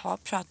 från att ha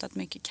pratat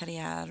mycket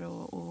karriär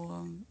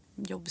och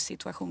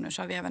jobbsituationer,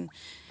 så har vi även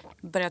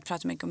börjat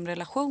prata mycket om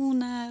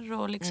relationer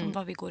och liksom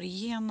vad vi går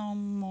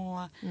igenom.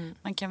 Och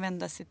man kan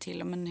vända sig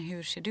till, men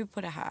hur ser du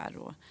på det här?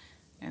 Och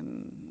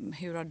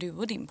hur har du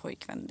och din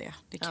pojkvän det?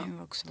 Det kan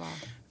ju också vara...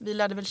 Vi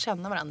lärde väl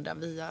känna varandra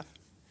via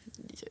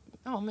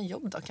men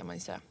jobb då, kan man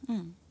ju säga.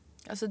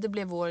 Alltså det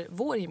blev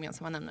vår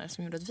gemensamma nämnare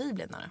som gjorde att vi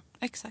blev nära.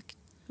 Exakt.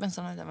 Men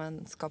så har den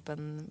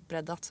vänskapen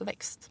breddats och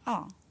växt.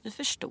 Ja, vi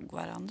förstod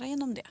varandra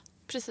genom det.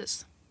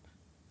 Precis.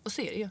 Och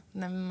så är det ju.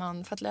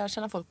 För att lära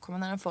känna folk, komma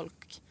nära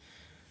folk.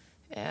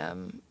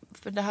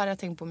 För det här har jag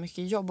tänkt på mycket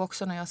i jobb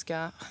också när jag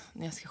ska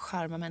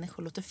skärma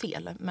människor, låter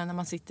fel. Men när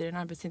man sitter i en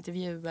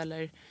arbetsintervju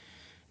eller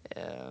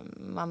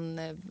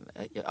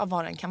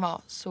vad den kan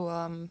vara, så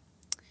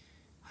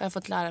har jag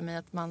fått lära mig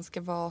att man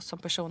ska vara som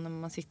person när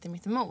man sitter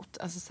mitt emot.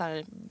 Alltså så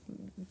här,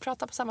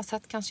 prata på samma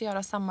sätt, kanske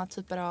göra samma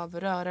typer av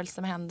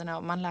rörelser med händerna.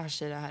 Och man lär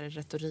sig det här i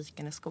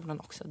retoriken i skolan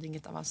också. Det är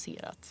inget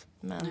avancerat.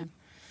 Men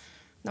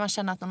när man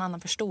känner att någon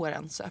annan förstår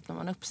en så öppnar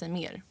man upp sig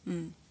mer.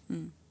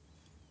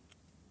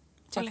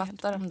 Så jag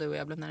fattar om du och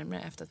jag blev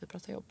närmare efter att vi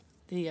pratade jobb.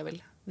 Det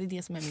är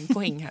det som är min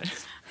poäng här.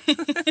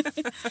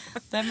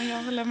 Nej, men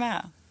jag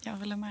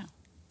håller med.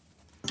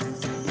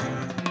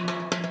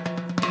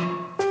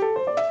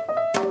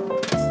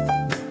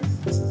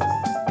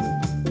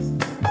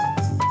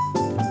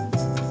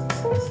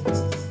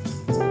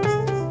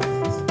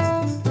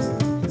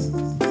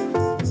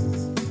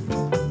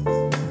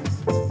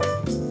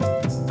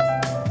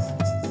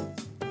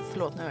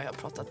 Förlåt, nu har jag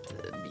pratat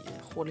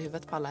hål i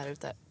huvudet på alla här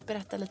ute.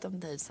 Berätta lite om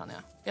dig,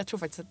 Sanja. Jag tror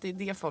faktiskt att det är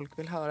det folk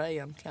vill höra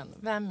egentligen.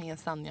 Vem är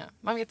Sanja?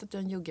 Man vet att du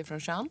är en jugge från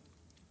Tjörn.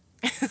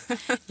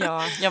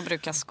 Ja, jag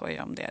brukar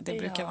skoja om det. Det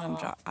brukar vara en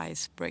bra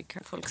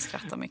icebreaker. Folk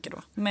skrattar mycket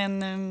då. Men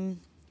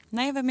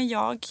nej, vem är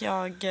jag?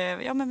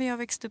 Men vi har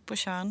växt upp på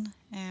Tjörn.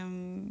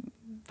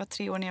 Var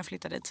 3 år när jag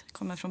flyttade dit.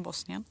 Kommer från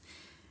Bosnien.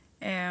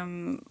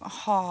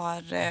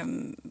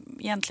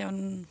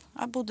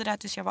 Jag bodde där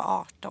tills jag var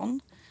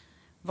 18.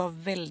 Var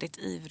väldigt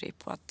ivrig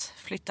på att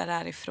flytta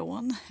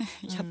därifrån.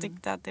 Jag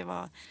tyckte att det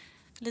var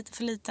lite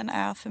för liten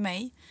ö för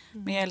mig.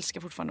 Men jag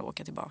älskar fortfarande att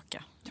åka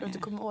tillbaka. Tror du att du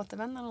kommer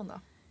återvända någon dag?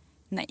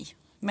 Nej,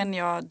 men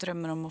jag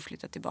drömmer om att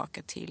flytta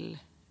tillbaka till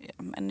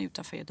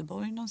utanför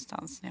Göteborg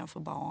någonstans när jag får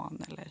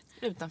barn. Eller...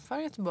 Utanför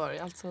Göteborg,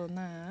 alltså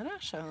nära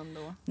Tjörn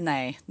då?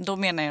 Nej, då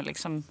menar jag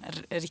liksom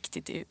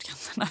riktigt i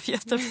utkanten av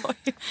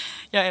Göteborg.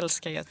 Jag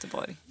älskar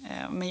Göteborg,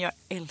 men jag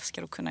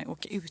älskar att kunna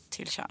åka ut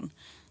till Tjörn.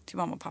 Till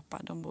mamma och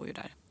pappa, de bor ju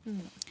där.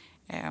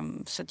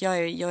 Så att jag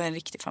är en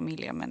riktig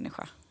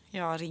familjemänniska.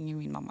 Jag ringer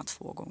min mamma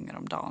 2 gånger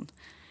om dagen.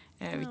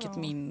 Vilket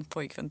min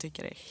pojkvän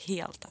tycker är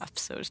helt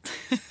absurt.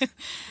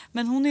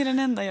 Men hon är den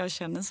enda jag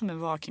känner som är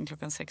vaken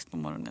 6:00 på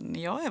morgonen när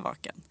jag är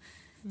vaken.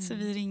 Så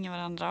vi ringer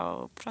varandra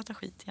och pratar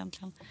skit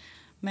egentligen.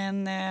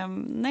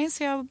 Men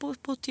så jag har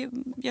bott i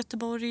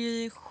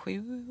Göteborg i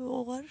 7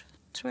 år,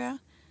 tror jag.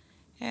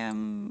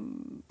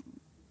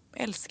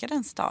 Älskar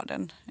den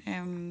staden.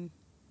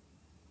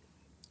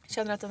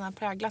 Känner du att den har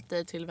präglat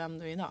dig till vem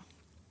du är idag?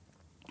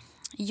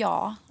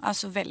 Ja,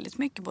 alltså väldigt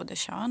mycket både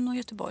Tjörn och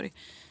Göteborg.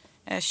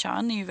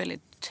 Tjörn är ju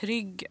väldigt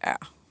trygg ö.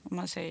 Om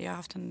man säger, jag har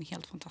haft en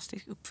helt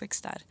fantastisk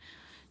uppväxt där.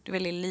 Det är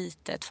väldigt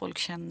litet, folk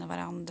känner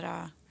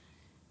varandra.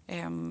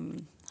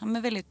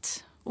 Men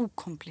väldigt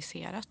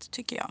okomplicerat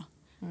tycker jag.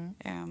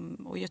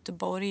 Och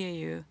Göteborg är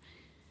ju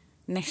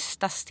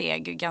nästa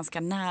steg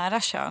ganska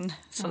nära Tjörn.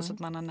 Så att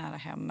man har nära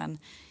hem. Men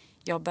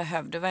jag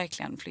behövde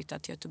verkligen flytta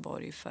till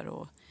Göteborg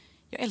för att...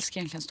 Jag älskar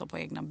egentligen att stå på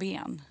egna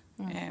ben.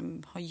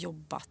 Har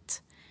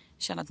jobbat,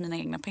 tjänat mina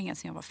egna pengar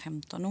sedan jag var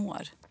 15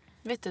 år.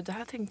 Vet du, det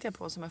här tänkte jag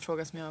på som en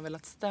fråga som jag har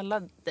velat ställa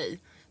dig.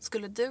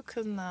 Skulle du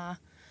kunna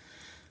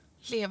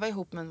leva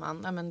ihop med en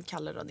man, men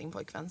Kalle då, din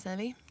pojkvän säger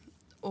vi,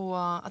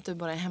 och att du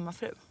bara är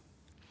hemmafru?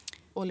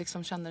 Och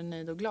liksom känner dig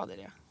nöjd och glad i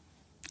det?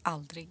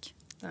 Aldrig.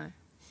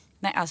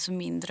 Nej, alltså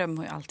min dröm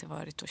har ju alltid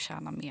varit att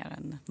tjäna mer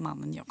än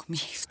mannen jag kommer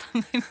gifta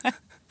mig med.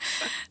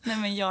 Nej,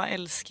 men jag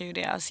älskar ju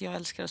det. Alltså jag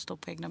älskar att stå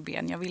på egna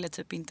ben. Jag ville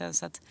typ inte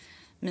ens att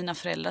mina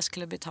föräldrar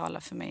skulle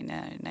betala för mig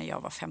när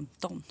jag var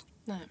 15.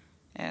 Nej.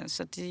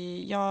 Så att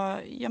jag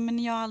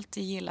har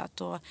alltid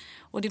gillat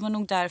och det var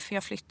nog därför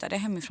jag flyttade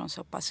hemifrån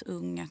så pass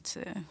ung att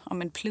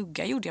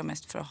plugga gjorde jag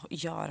mest för att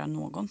göra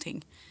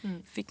någonting.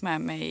 Fick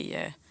med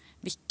mig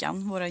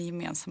Vickan, vår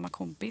gemensamma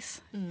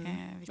kompis.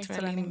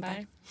 Victoria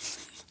Lindberg.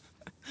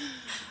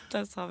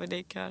 Där sa vi det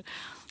i kör.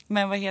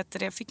 Men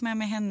jag fick med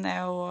mig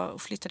henne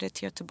och flyttade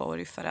till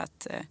Göteborg för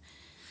att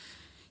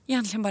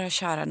egentligen bara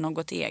köra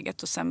något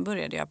eget. Och sen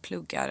började jag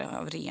plugga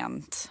av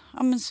rent,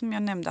 som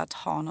jag nämnde, att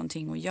ha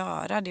någonting att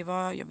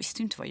göra. Jag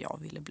visste inte vad jag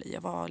ville bli.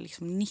 Jag var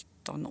liksom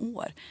 19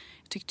 år.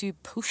 Jag tyckte ju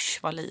push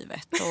var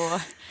livet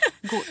och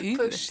gå ut.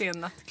 Push är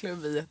en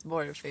nattklubb i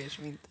Göteborg för er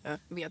som inte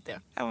vet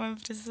det. Ja, men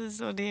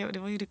precis. Och det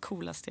var ju det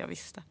coolaste jag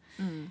visste.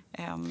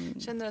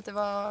 Känner du att det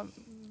var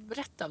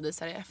rätt av dig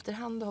så här i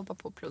efterhand att hoppa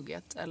på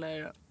plugget?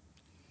 Eller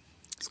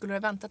skulle du ha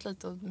väntat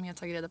lite och mer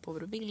tagit reda på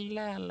vad du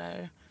ville?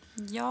 Eller?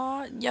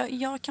 Ja,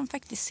 jag kan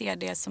faktiskt se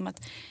det som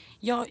att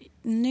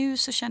nu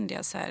så kände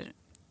jag så här,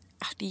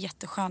 det är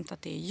jätteskönt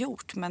att det är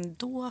gjort, men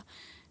då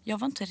jag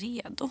var inte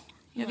redo.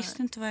 Jag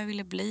visste inte vad jag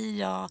ville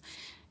bli.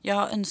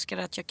 Jag önskar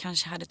att jag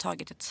kanske hade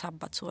tagit ett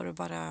sabbatsår och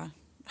bara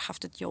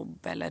haft ett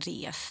jobb eller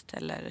rest.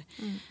 Eller...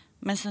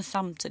 Men sen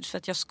samtidigt, för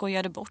att jag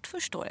skojade bort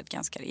första året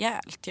ganska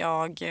rejält.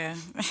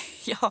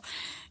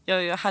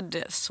 Jag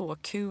hade så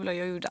kul och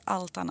jag gjorde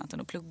allt annat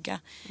än att plugga.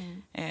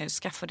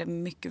 Skaffade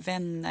mycket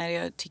vänner.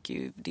 Jag tycker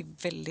ju det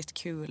är väldigt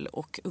kul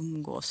att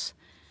umgås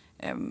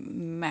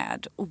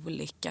med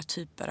olika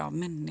typer av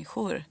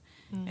människor.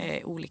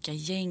 Olika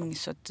gäng.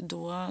 Så att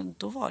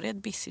då var det ett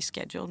busy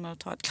schedule med att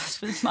ta ett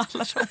glas vin med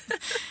alla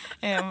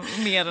dem.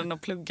 Mer än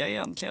att plugga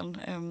egentligen.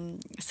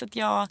 Så att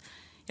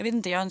jag vet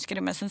inte, jag önskar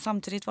det. Men sen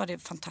samtidigt var det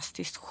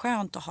fantastiskt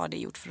skönt att ha det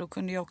gjort. För då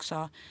kunde jag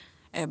också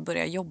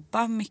börja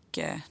jobba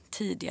mycket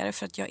tidigare.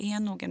 För att jag är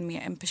nog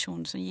en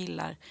person som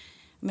gillar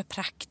med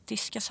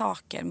praktiska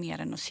saker mer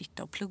än att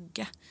sitta och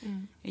plugga.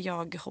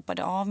 Jag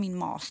hoppade av min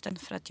master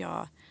för att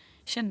jag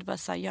kände bara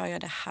så här, gör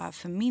jag det här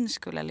för min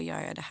skull eller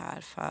gör jag det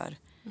här för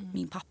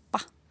min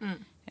pappa?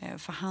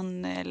 För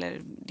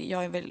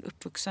jag är väl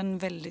uppvuxen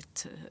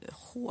väldigt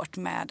hårt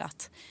med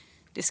att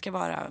det ska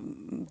vara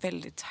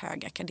väldigt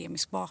hög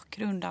akademisk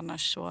bakgrund,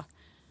 annars så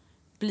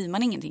blir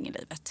man ingenting i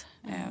livet.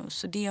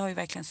 Så det har ju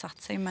verkligen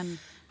satt sig. Men...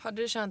 Har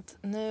du känt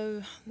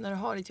nu när du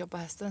har ditt jobb på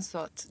hästen så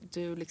att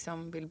du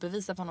liksom vill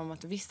bevisa för honom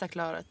att du visst har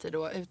klarat dig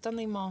då utan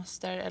din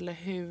master, eller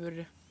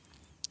hur?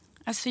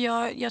 Alltså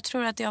jag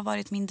tror att det har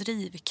varit min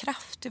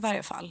drivkraft i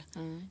varje fall.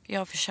 Jag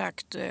har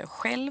försökt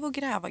själv att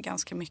gräva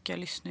ganska mycket. Jag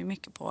lyssnar ju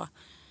mycket på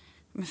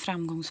med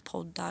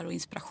framgångspoddar och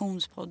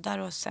inspirationspoddar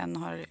och sen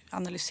har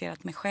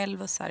analyserat mig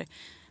själv och så här,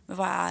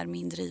 vad är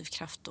min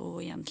drivkraft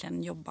och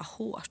egentligen jobba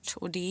hårt.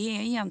 Och det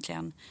är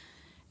egentligen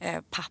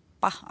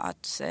pappa,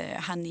 att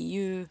han är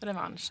ju...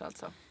 Revansch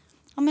alltså?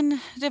 Ja, men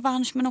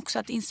revansch, men också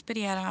att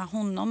inspirera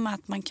honom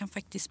att man kan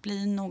faktiskt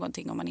bli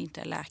någonting om man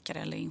inte är läkare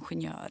eller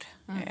ingenjör.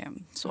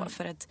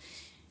 För att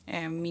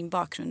min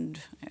bakgrund,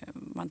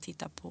 man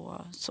tittar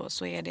på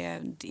så är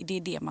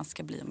det man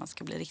ska bli om man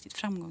ska bli riktigt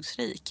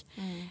framgångsrik.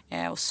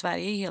 Och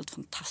Sverige är helt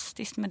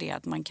fantastiskt med det,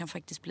 att man kan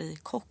faktiskt bli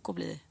kock och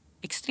bli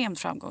extremt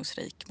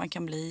framgångsrik. Man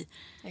kan bli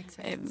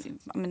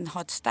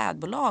ha ett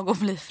städbolag och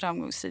bli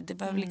framgångsrik. Det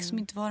behöver liksom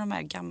inte vara de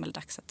här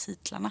gammeldagsa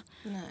titlarna.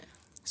 Nej.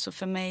 Så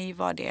för mig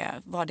var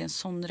det en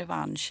sån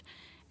revansch.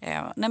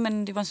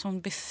 Det var en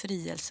sån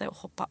befrielse att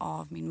hoppa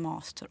av min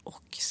master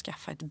och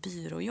skaffa ett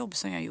byråjobb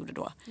som jag gjorde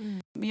då.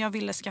 Men jag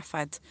ville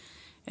skaffa ett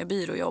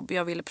byråjobb.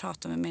 Jag ville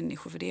prata med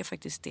människor, för det är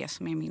faktiskt det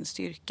som är min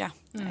styrka.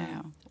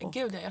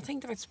 Gud, jag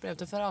tänkte faktiskt på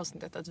det förra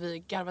avsnittet att vi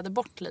garvade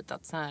bort lite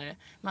att så här,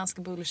 man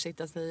ska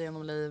bullshitta sig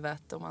genom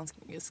livet och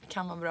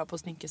kan man bra på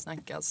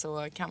snickersnacka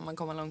så kan man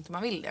komma långt om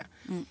man vill det.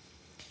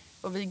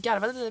 Och vi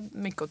garvade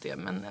mycket åt det,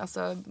 men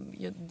alltså,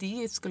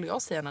 det skulle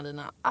jag säga är en av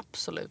dina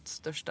absolut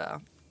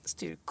största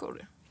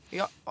styrkor.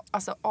 Jag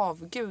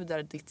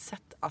avgudar ditt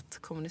sätt att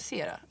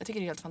kommunicera. Jag tycker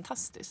det är helt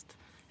fantastiskt.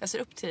 Jag ser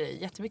upp till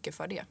dig jättemycket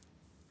för det.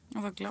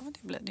 Och vad glad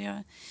jag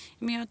blir.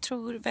 Men jag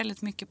tror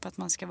väldigt mycket på att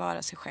man ska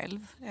vara sig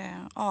själv.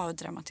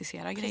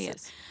 Avdramatisera grejer.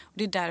 Och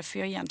det är därför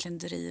jag egentligen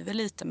driver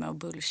lite med att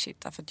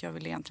bullshitta. För att jag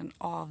vill egentligen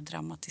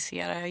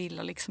avdramatisera. Jag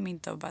gillar liksom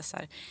inte att bara så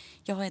här,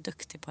 jag är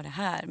duktig på det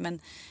här.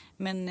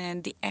 Men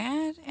det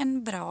är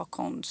en bra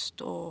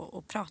konst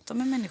att prata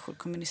med människor,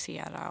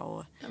 kommunicera.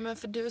 Och... Ja, men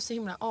för du är så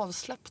himla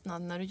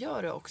avslappnad när du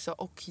gör det också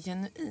och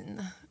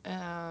genuin.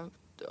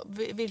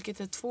 Vilket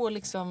är två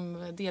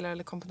liksom delar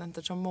eller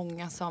komponenter som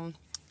många som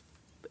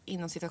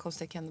inom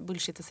situationstecken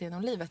bullshittar sig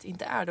genom livet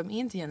inte är. De är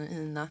inte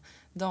genuina.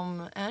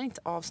 De är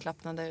inte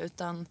avslappnade,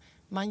 utan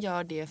man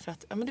gör det för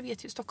att, ja men du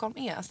vet ju hur Stockholm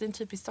är. Alltså det är en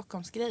typisk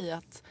Stockholmsgrej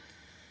att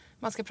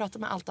man ska prata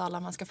med allt och alla,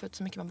 man ska få ut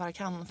så mycket man bara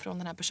kan från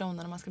den här personen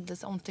och man ska bli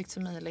så omtyckt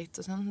som möjligt.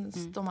 Och sen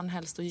står man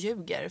helst och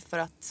ljuger för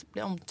att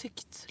bli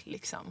omtyckt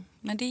liksom.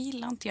 Men det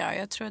gillar inte jag.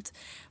 Jag tror att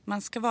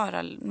man ska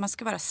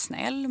vara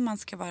snäll, man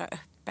ska vara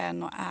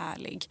öppen och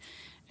ärlig.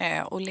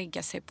 Och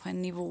lägga sig på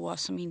en nivå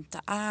som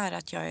inte är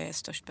att jag är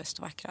störst, bäst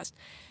och vackrast.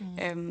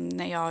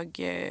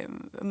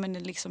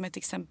 Liksom ett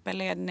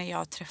exempel är när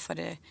jag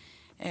träffade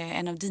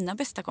en av dina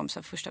bästa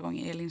kompisar första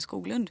gången, Elin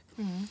Skoglund.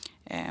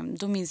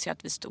 Då minns jag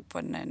att vi stod på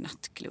en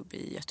nattklubb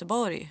i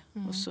Göteborg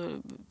och så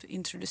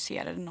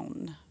introducerade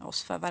någon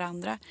oss för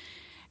varandra.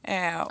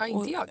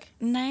 Inte jag?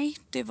 Nej,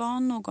 det var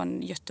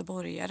någon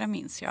göteborgare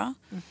minns jag.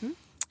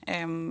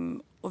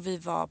 Och vi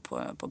var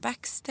på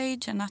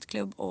backstage, en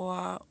nattklubb,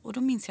 och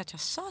då minns jag att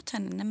jag sa till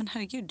henne, nej men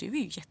herregud, du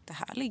är ju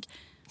jättehärlig.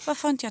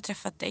 Varför har inte jag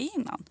träffat dig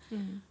innan?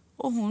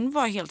 Och hon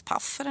var helt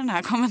paff för den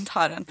här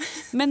kommentaren.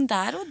 Men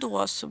där och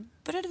då så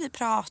började vi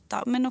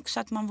prata, men också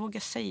att man vågar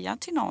säga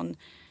till någon,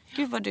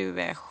 gud vad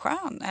du är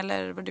skön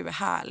eller vad du är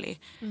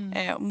härlig.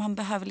 Och man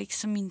behöver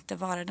liksom inte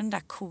vara den där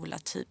coola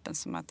typen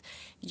som att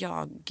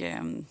jag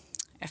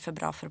är för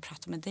bra för att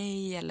prata med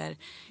dig, eller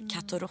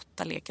katt- och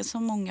råtta-leken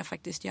som många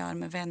faktiskt gör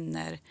med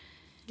vänner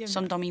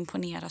som de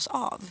imponeras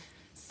av.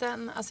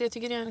 Sen, alltså jag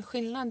tycker det är en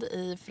skillnad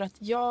i, för att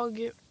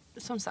jag,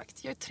 som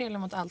sagt, jag är trevlig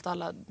mot allt och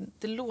alla.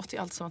 Det låter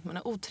ju alltid som att man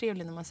är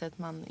otrevlig när man säger att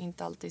man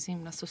inte alltid är så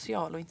himla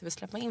social och inte vill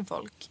släppa in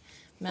folk.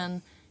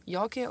 Men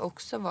jag kan ju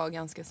också vara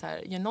ganska så här,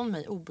 gör någon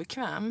mig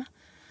obekväm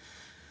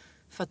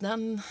för att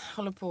den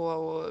håller på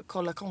och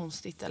kollar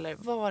konstigt eller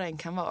vad det än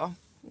kan vara.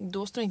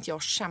 Då står inte jag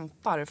och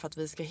kämpar för att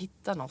vi ska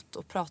hitta något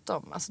att prata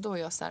om. Alltså då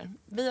är jag så här,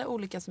 vi är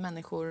olika som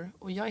människor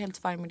och jag är helt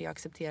fine med det och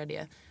accepterar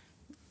det.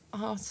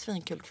 Ha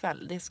svinkul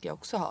kväll, det ska jag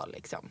också ha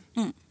liksom.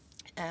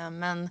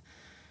 Men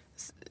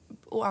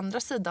å andra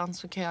sidan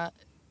så kan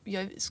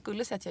jag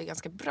skulle säga att jag är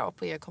ganska bra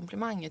på att ge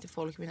komplimanger till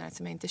folk i min närhet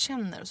som jag inte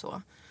känner och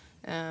så.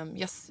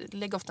 Jag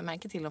lägger ofta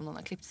märke till om någon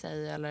har klippt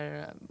sig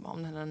eller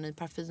om den har en ny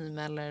parfym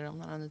eller om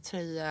den har en ny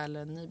tröja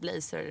eller en ny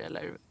blazer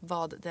eller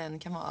vad det än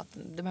kan vara.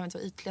 Det behöver inte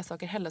vara ytliga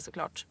saker heller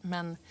såklart.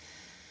 Men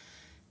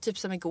typ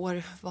som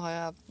igår var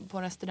jag på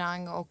en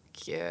restaurang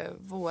och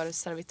vår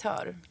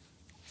servitör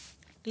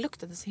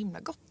luktade så himla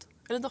gott.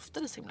 Eller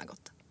doftade så himla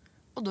gott.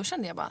 Och då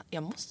kände jag bara,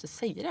 jag måste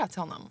säga det här till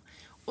honom.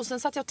 Och sen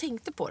satt jag och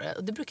tänkte på det.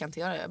 Och det brukar jag inte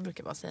göra, jag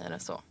brukar bara säga det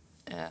så.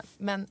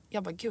 Men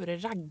jag bara, gud, det är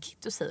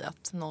raggigt att säga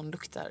att någon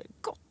luktar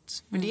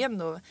gott. För det är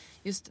ändå,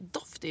 just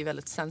doft är ju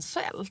väldigt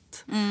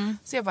sensuellt.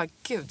 Så jag bara,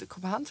 gud,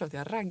 kommer han tro att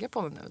jag raggar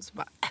på mig nu? Så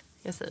bara,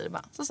 jag säger det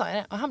bara. Så sa jag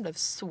det. Och han blev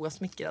så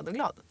smickrad och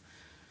glad.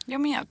 Ja,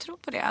 men jag tror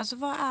på det. Alltså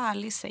var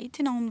ärlig, säg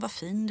till någon vad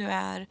fin du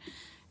är.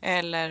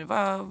 Eller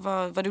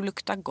vad du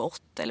luktar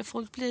gott. Eller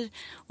folk blir...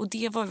 Och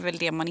det var väl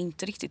det man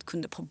inte riktigt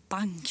kunde på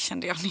bank,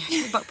 kände jag när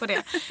jag jobbade på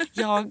det.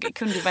 Jag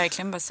kunde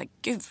verkligen bara säga,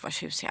 gud vad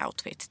tjusig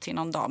outfit till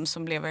någon dam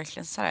som blev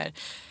verkligen så här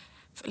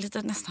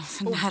lite nästan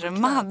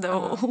förnärmad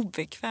och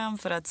obekväm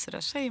för att så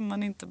där säger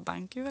man inte,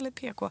 bank är väldigt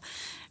PK.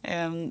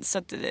 Så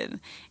att,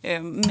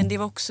 men det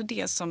var också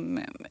det som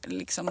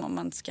liksom om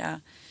man ska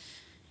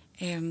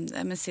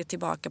men se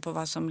tillbaka på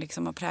vad som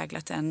liksom har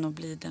präglat en och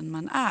bli den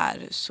man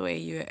är, så är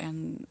ju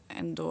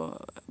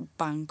ändå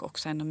bank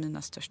också en av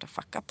mina största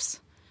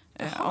fuck-ups.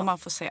 Om man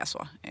får säga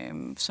så.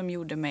 Som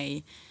gjorde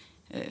mig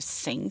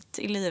sänkt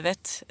i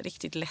livet,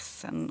 riktigt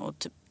ledsen och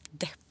typ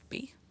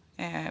deppig.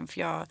 För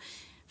jag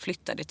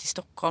flyttade till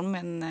Stockholm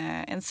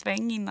en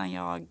sväng innan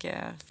jag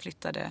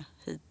flyttade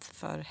hit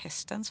för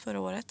Hästens förra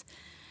året.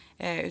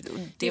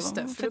 Det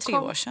var för 3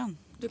 år sedan.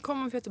 Du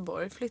kommer från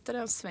Göteborg, flyttade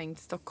en sväng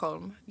till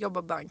Stockholm,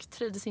 jobbade bank,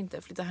 trivdes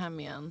inte, flyttade hem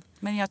igen.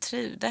 Men jag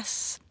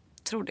trivdes,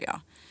 trodde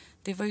jag.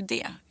 Det var ju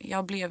det.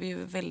 Jag blev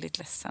ju väldigt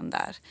ledsen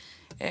där.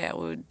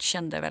 Och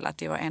kände väl att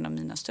det var en av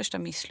mina största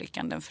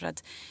misslyckanden. För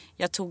att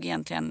jag tog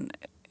egentligen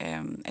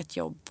ett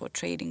jobb på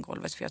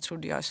tradinggolvet. För jag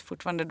trodde jag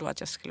fortfarande då att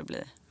jag skulle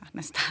bli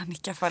nästa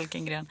Annika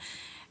Falkengren.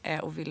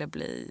 Och ville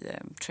bli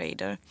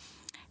trader.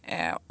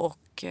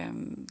 Och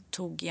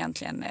tog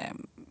egentligen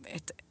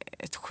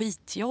ett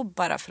skitjobb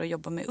bara för att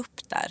jobba mig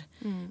upp där.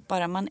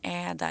 Bara man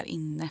är där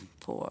inne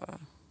på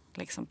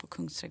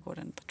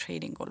Kungsträdgården på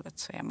tradinggolvet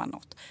så är man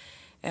något.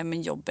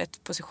 Men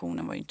jobbet,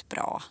 positionen var ju inte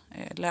bra.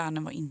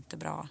 Lönen var inte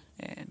bra.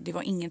 Det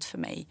var inget för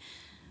mig.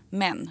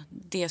 Men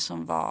det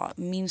som var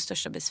min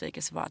största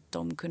besvikelse var att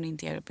de kunde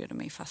inte erbjuda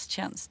mig fast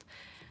tjänst.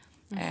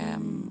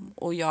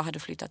 Och jag hade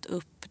flyttat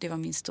upp. Det var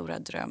min stora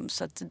dröm.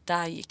 Så att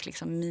där gick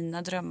liksom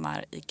mina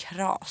drömmar i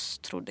kras,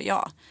 trodde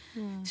jag.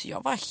 Så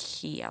jag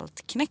var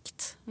helt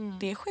knäckt.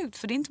 Det är sjukt,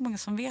 för det är inte många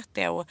som vet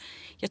det. Och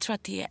jag tror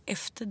att det är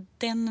efter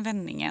den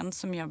vändningen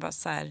som jag bara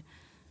så här,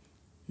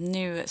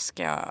 nu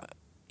ska jag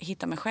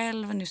hitta mig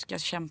själv. Nu ska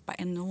jag kämpa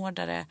ännu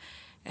hårdare.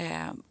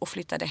 Och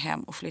flyttade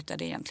hem och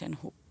flyttade egentligen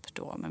ihop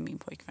då med min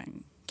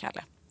pojkvän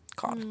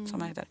Karl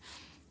som han heter.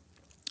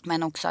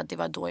 Men också att det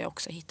var då jag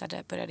också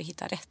började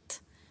hitta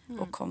rätt.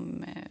 Och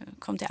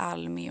kom till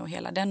Almi och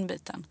hela den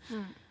biten.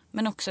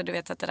 Men också du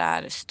vet att det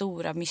där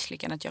stora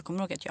misslyckandet. Jag kommer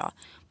ihåg att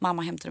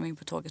mamma hämtade mig in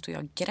på tåget och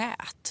jag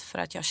grät. För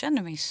att jag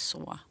kände mig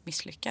så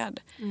misslyckad.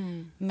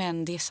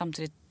 Men det är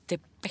samtidigt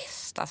det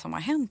bästa som har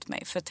hänt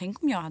mig. För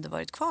tänk om jag hade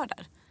varit kvar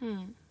där.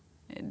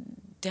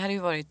 Det hade ju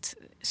varit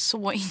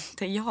så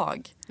inte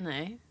jag.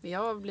 Nej,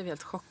 jag blev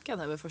helt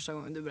chockad över första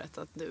gången du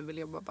berättade att du vill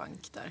jobba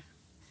bank där.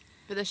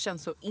 För det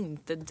känns så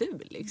inte du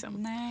liksom.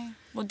 Nej,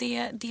 och det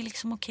är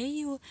liksom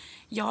okej. Och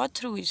jag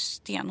tror ju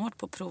stenhårt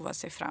på att prova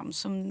sig fram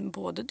som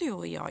både du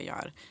och jag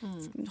gör.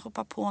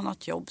 Hoppa på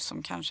något jobb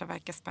som kanske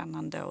verkar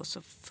spännande och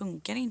så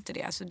funkar inte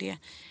det. Alltså det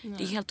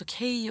är helt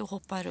okej att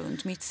hoppa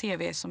runt. Mitt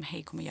CV är som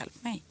hej, kom och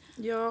hjälp mig.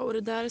 Ja, och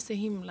det där är så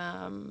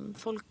himla...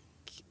 Folk,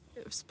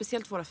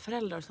 speciellt våra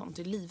föräldrar och sånt,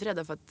 är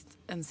livrädda för att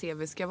en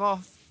CV ska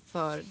vara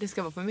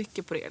för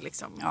mycket på det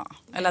liksom. Ja,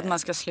 eller att man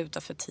ska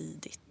sluta för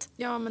tidigt.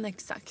 Ja, men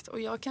exakt. Och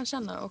jag kan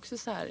känna också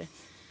så här,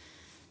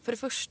 för det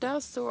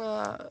första så,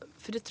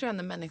 för det tror jag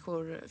när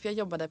människor, för jag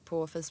jobbade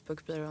på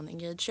Facebook-byrån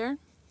Engager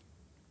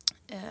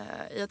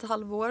i ett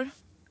halvår.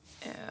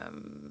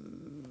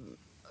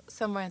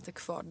 Sen var jag inte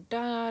kvar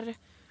där.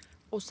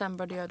 Och sen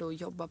började jag då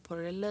jobba på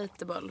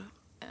Relatable,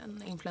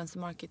 en influencer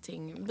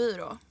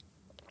marketingbyrå.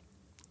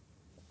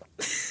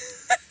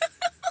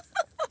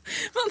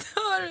 Man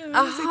hör hur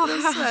man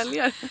sitter och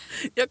sväljer.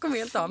 Jag kom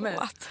helt av mig.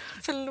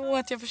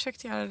 Förlåt, jag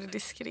försökte göra det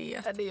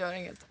diskret. Nej, det gör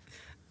inget.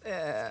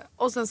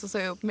 Och sen så sa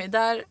jag upp mig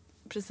där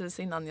precis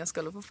innan jag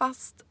skulle få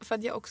fast. För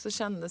att jag också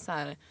kände så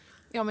här,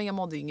 ja men jag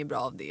mådde ju inget bra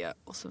av det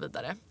och så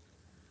vidare.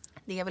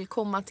 Det jag vill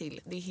komma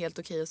till, det är helt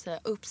okej att säga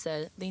upp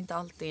sig. Det är inte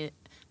alltid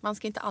Man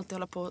ska inte alltid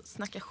hålla på och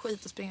snacka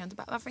skit och springa runt och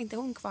bara, varför inte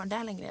hon kvar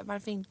där längre?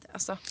 Varför inte?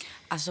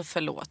 Alltså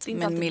förlåt,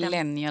 men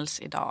millennials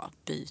idag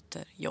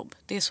byter jobb.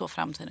 Det är så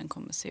framtiden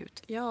kommer se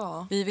ut.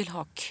 Ja. Vi vill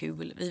ha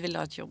kul, vi vill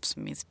ha ett jobb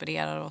som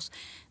inspirerar oss.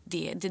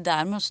 Det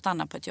där med att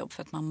stanna på ett jobb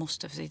för att man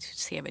måste för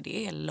sitt CV,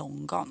 det är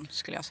long gone,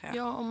 skulle jag säga.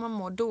 Ja, om man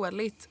mår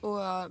dåligt. Och,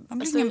 man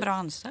blir ingen bra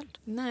anställd.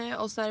 Nej,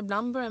 och så här,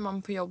 ibland börjar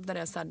man på jobb där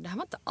det är så här, det här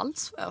var inte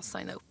alls vad jag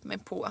signade upp mig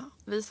på.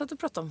 Vi satt och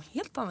pratade om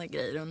helt andra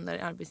grejer under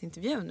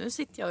arbetsintervjun. Nu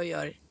sitter jag och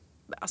gör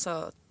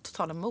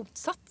totala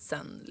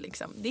motsatsen.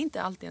 Liksom. Det är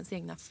inte alltid ens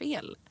egna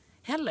fel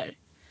heller.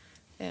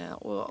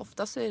 Och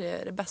ofta så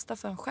är det bästa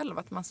för en själv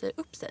att man säger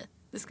upp sig.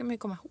 Det ska man ju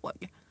komma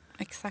ihåg.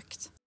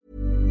 Exakt.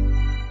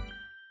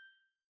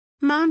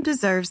 Mom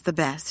deserves the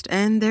best,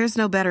 and there's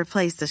no better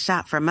place to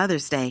shop for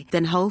Mother's Day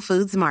than Whole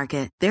Foods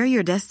Market. They're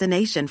your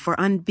destination for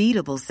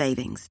unbeatable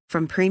savings,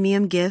 from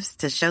premium gifts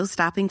to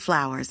show-stopping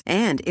flowers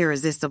and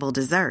irresistible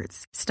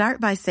desserts. Start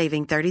by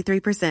saving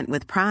 33%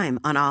 with Prime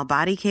on all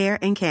body care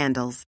and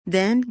candles.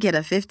 Then get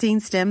a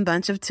 15-stem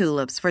bunch of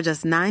tulips for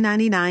just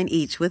 $9.99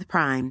 each with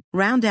Prime.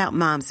 Round out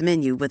Mom's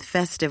menu with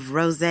festive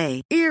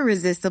rosé,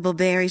 irresistible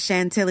berry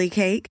chantilly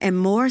cake, and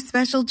more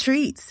special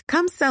treats.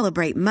 Come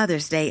celebrate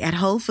Mother's Day at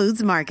Whole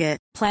Foods Market.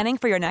 Planning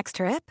for your next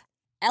trip?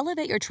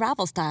 Elevate your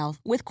travel style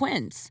with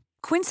Quince.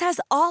 Quince has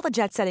all the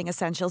jet-setting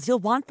essentials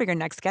you'll want for your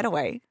next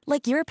getaway,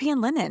 like European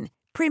linen,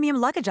 premium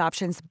luggage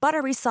options,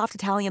 buttery soft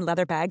Italian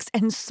leather bags,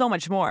 and so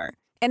much more.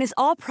 And is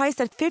all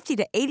priced at 50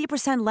 to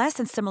 80% less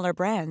than similar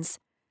brands.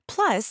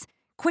 Plus,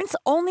 Quince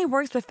only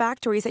works with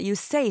factories that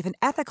use safe and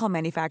ethical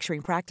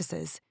manufacturing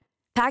practices.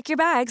 Pack your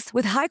bags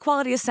with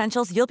high-quality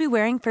essentials you'll be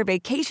wearing for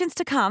vacations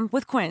to come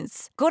with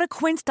Quince. Go to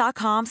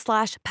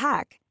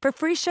quince.com/pack for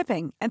free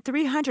shipping and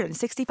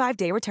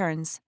 365-day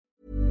returns.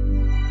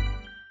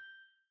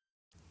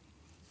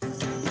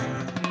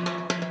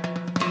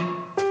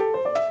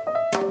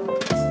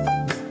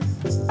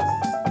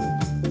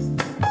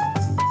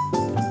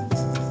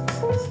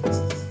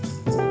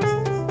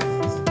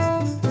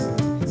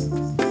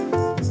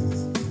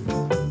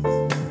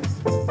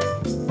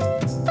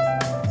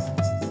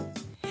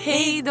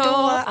 Hej då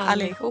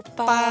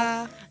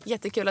allihopa!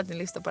 Jättekul att ni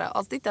lyssnar på det här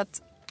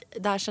avsnittet.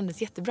 Det här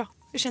kändes jättebra.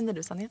 Hur kände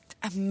du, Sanja?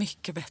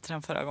 Mycket bättre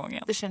än förra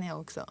gången. Det känner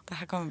jag också. Det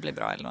här kommer bli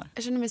bra, Elinor.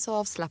 Jag känner mig så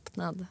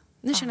avslappnad.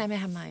 Nu känner jag mig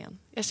hemma igen.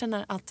 Jag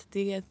känner att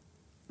det är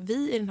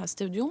vi i den här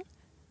studion.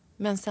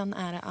 Men sen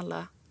är det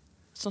alla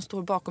som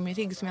står bakom min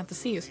rygg som jag inte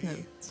ser just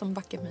nu. Som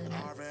backar mig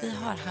här. Vi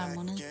har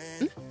harmoni.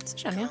 Så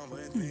känner jag.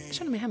 Jag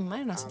känner mig hemma i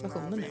den här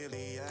situationen nu.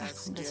 Det här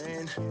kommer bli så bra.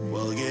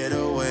 We'll get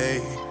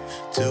away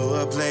to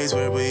a place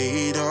where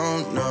we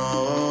don't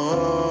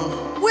know.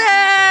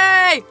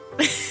 Way!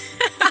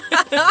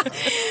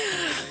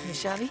 Nu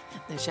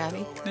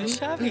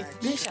kör vi.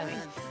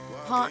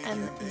 Ha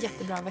en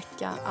jättebra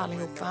vecka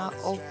allihopa.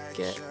 Och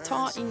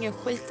ta ingen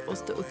skit och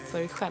stå upp för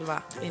er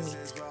själva i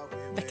mitt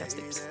veckans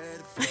tips.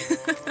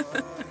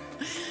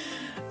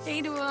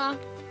 Hej då.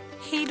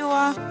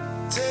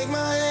 Take my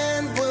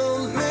hand,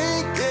 we'll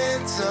make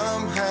it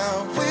somehow.